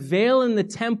that the veil in the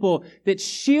temple that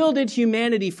shielded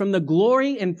humanity from the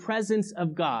glory and presence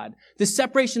of God, the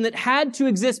separation that had to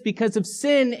exist because of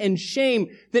sin and shame,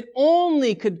 that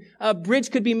only a bridge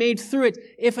could be made through it.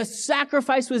 If a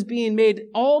sacrifice was being made,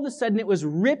 all of a sudden it was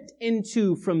ripped in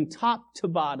two from top to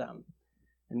bottom.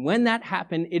 And when that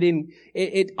happened,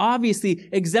 it obviously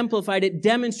exemplified, it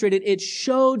demonstrated, it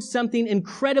showed something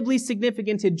incredibly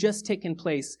significant had just taken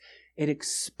place. It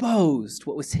exposed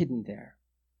what was hidden there.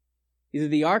 Either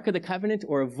the Ark of the Covenant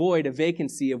or a void, a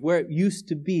vacancy of where it used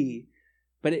to be.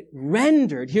 But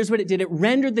here's what it did. It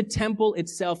rendered the temple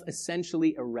itself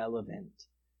essentially irrelevant.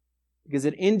 Because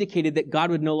it indicated that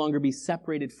God would no longer be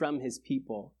separated from his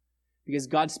people. Because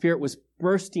God's Spirit was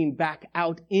bursting back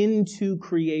out into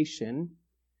creation.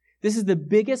 This is the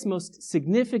biggest, most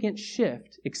significant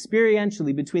shift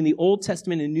experientially between the Old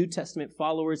Testament and New Testament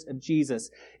followers of Jesus.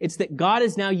 It's that God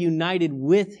is now united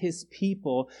with his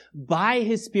people by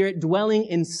his Spirit dwelling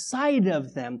inside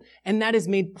of them. And that is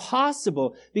made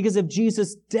possible because of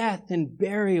Jesus' death and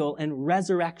burial and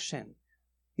resurrection.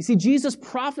 You see, Jesus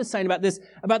prophesying about this,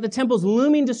 about the temple's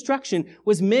looming destruction,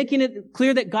 was making it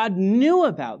clear that God knew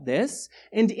about this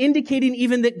and indicating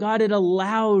even that God had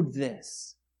allowed this.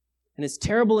 And as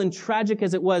terrible and tragic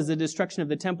as it was, the destruction of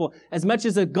the temple, as much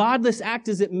as a godless act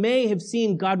as it may have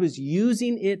seemed, God was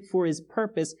using it for his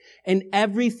purpose, and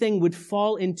everything would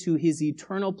fall into his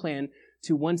eternal plan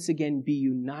to once again be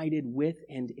united with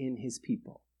and in his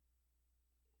people.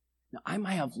 Now, I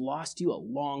might have lost you a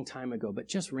long time ago, but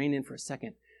just rein in for a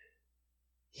second.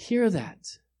 Hear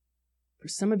that. For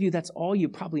some of you, that's all you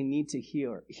probably need to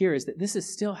hear is that this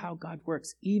is still how God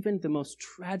works. Even the most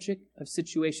tragic of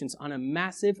situations on a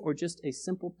massive or just a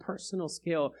simple personal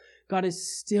scale, God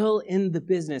is still in the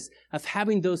business of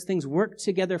having those things work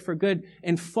together for good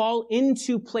and fall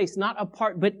into place, not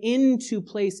apart, but into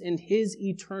place in his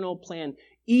eternal plan.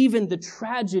 Even the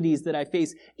tragedies that I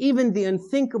face, even the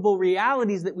unthinkable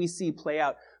realities that we see play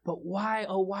out. But why,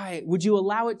 oh why, would you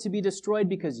allow it to be destroyed?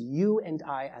 Because you and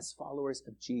I, as followers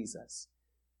of Jesus,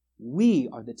 we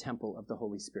are the temple of the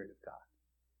Holy Spirit of God.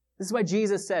 This is why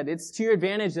Jesus said, it's to your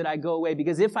advantage that I go away,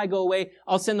 because if I go away,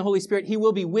 I'll send the Holy Spirit. He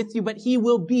will be with you, but he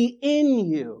will be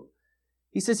in you.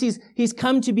 He says he's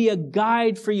come to be a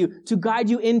guide for you, to guide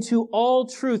you into all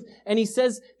truth. And he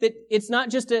says that it's not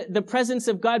just the presence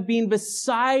of God being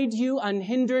beside you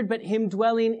unhindered, but him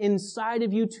dwelling inside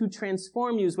of you to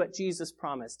transform you is what Jesus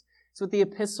promised. It's what the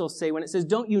epistles say when it says,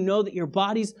 don't you know that your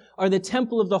bodies are the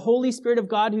temple of the Holy Spirit of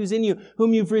God who's in you,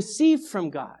 whom you've received from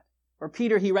God? Or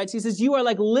Peter, he writes, he says, you are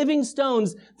like living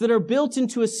stones that are built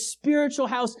into a spiritual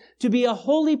house to be a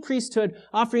holy priesthood,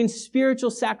 offering spiritual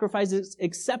sacrifices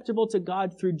acceptable to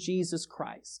God through Jesus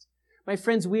Christ. My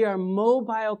friends, we are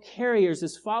mobile carriers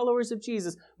as followers of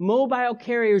Jesus, mobile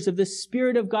carriers of the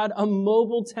Spirit of God, a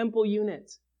mobile temple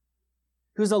unit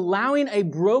who's allowing a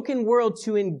broken world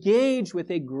to engage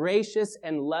with a gracious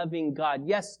and loving God.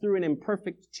 Yes, through an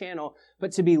imperfect channel,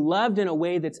 but to be loved in a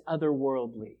way that's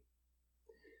otherworldly.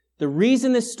 The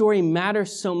reason this story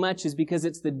matters so much is because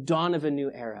it's the dawn of a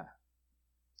new era.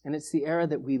 And it's the era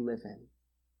that we live in.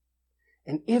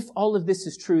 And if all of this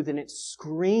is true, then it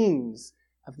screams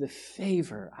of the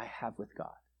favor I have with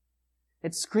God.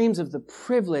 It screams of the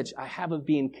privilege I have of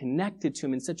being connected to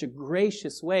him in such a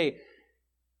gracious way.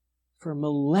 For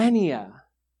millennia,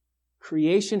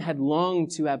 creation had longed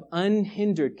to have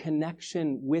unhindered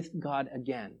connection with God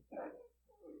again.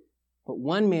 But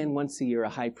one man once a year, a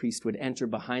high priest, would enter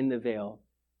behind the veil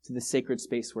to the sacred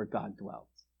space where God dwelt.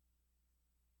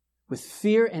 With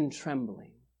fear and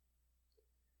trembling.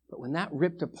 But when that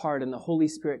ripped apart and the Holy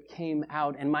Spirit came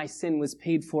out and my sin was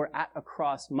paid for at a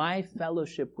cross, my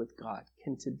fellowship with God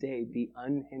can today be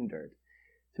unhindered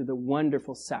through the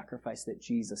wonderful sacrifice that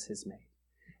Jesus has made.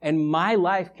 And my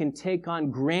life can take on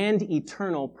grand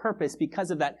eternal purpose because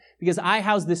of that. Because I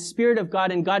house the Spirit of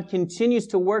God and God continues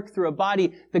to work through a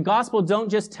body. The gospel don't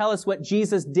just tell us what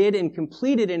Jesus did and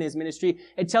completed in his ministry.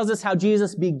 It tells us how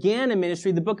Jesus began a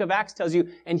ministry. The book of Acts tells you,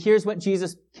 and here's what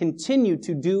Jesus continued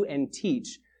to do and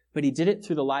teach. But he did it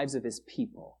through the lives of his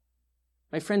people.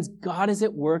 My friends, God is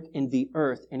at work in the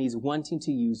earth and he's wanting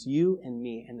to use you and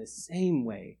me in the same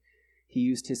way he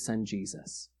used his son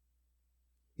Jesus.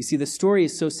 You see, the story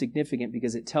is so significant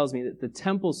because it tells me that the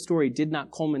temple story did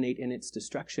not culminate in its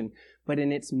destruction, but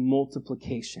in its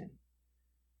multiplication.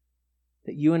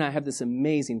 That you and I have this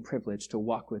amazing privilege to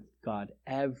walk with God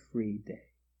every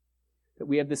day. That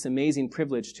we have this amazing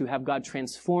privilege to have God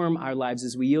transform our lives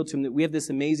as we yield to him. That we have this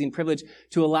amazing privilege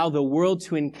to allow the world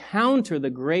to encounter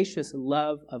the gracious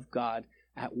love of God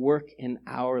at work in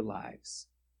our lives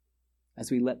as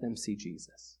we let them see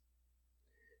Jesus.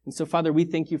 And so, Father, we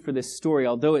thank you for this story,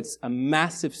 although it's a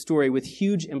massive story with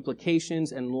huge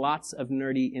implications and lots of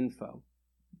nerdy info.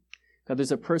 God,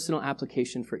 there's a personal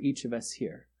application for each of us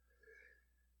here.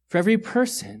 For every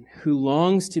person who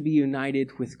longs to be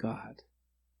united with God,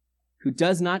 who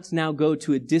does not now go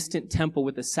to a distant temple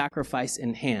with a sacrifice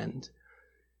in hand,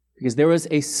 because there was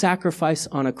a sacrifice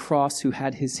on a cross who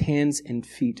had his hands and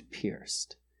feet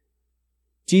pierced.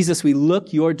 Jesus, we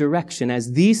look your direction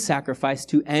as the sacrifice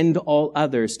to end all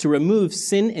others, to remove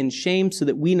sin and shame so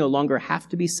that we no longer have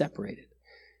to be separated.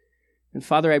 And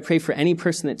Father, I pray for any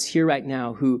person that's here right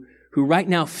now who right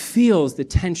now feels the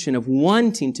tension of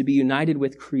wanting to be united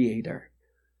with Creator,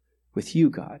 with you,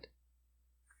 God,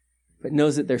 but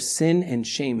knows that their sin and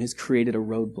shame has created a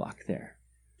roadblock there.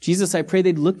 Jesus, I pray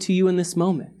they'd look to you in this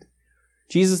moment.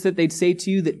 Jesus, that they'd say to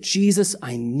you that, Jesus,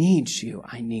 I need you.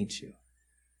 I need you.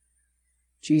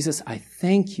 Jesus, I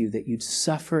thank you that you'd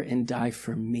suffer and die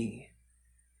for me.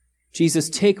 Jesus,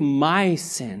 take my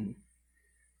sin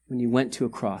when you went to a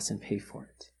cross and pay for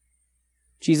it.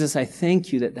 Jesus, I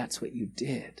thank you that that's what you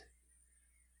did.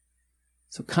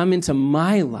 So come into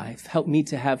my life. Help me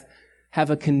to have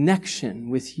a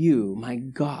connection with you, my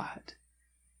God.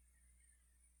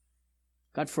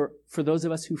 God, for those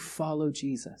of us who follow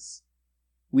Jesus,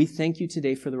 we thank you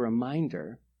today for the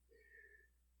reminder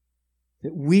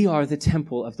that we are the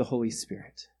temple of the Holy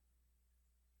Spirit.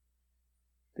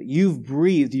 That you've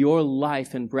breathed your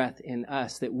life and breath in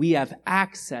us, that we have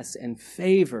access and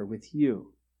favor with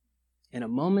you in a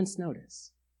moment's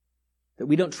notice. That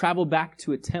we don't travel back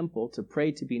to a temple to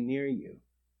pray to be near you.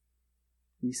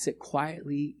 We sit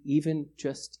quietly, even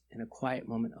just in a quiet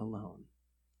moment alone,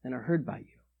 and are heard by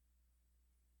you.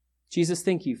 Jesus,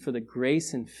 thank you for the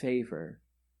grace and favor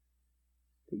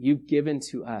that you've given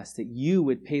to us, that you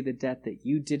would pay the debt that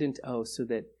you didn't owe so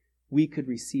that we could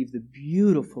receive the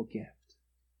beautiful gift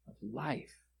of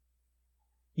life.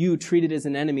 You treated as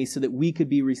an enemy so that we could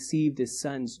be received as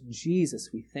sons.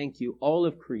 Jesus, we thank you. All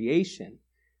of creation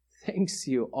thanks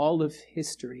you. All of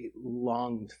history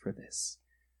longed for this.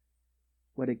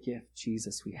 What a gift,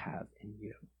 Jesus, we have in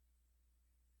you.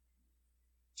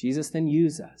 Jesus, then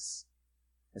use us.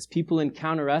 As people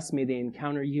encounter us, may they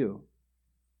encounter you.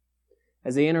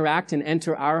 As they interact and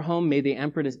enter our home, may they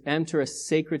enter a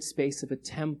sacred space of a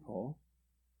temple,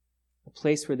 a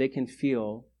place where they can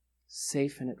feel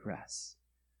safe and at rest,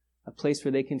 a place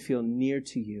where they can feel near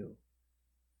to you,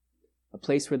 a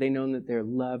place where they know that they're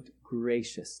loved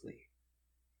graciously.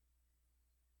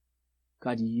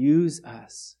 God, use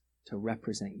us to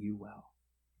represent you well.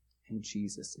 In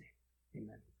Jesus' name,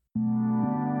 amen.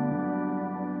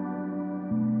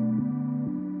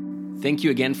 Thank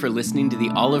you again for listening to the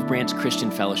Olive Branch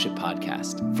Christian Fellowship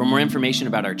podcast. For more information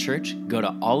about our church, go to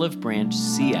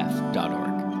olivebranchcf.org.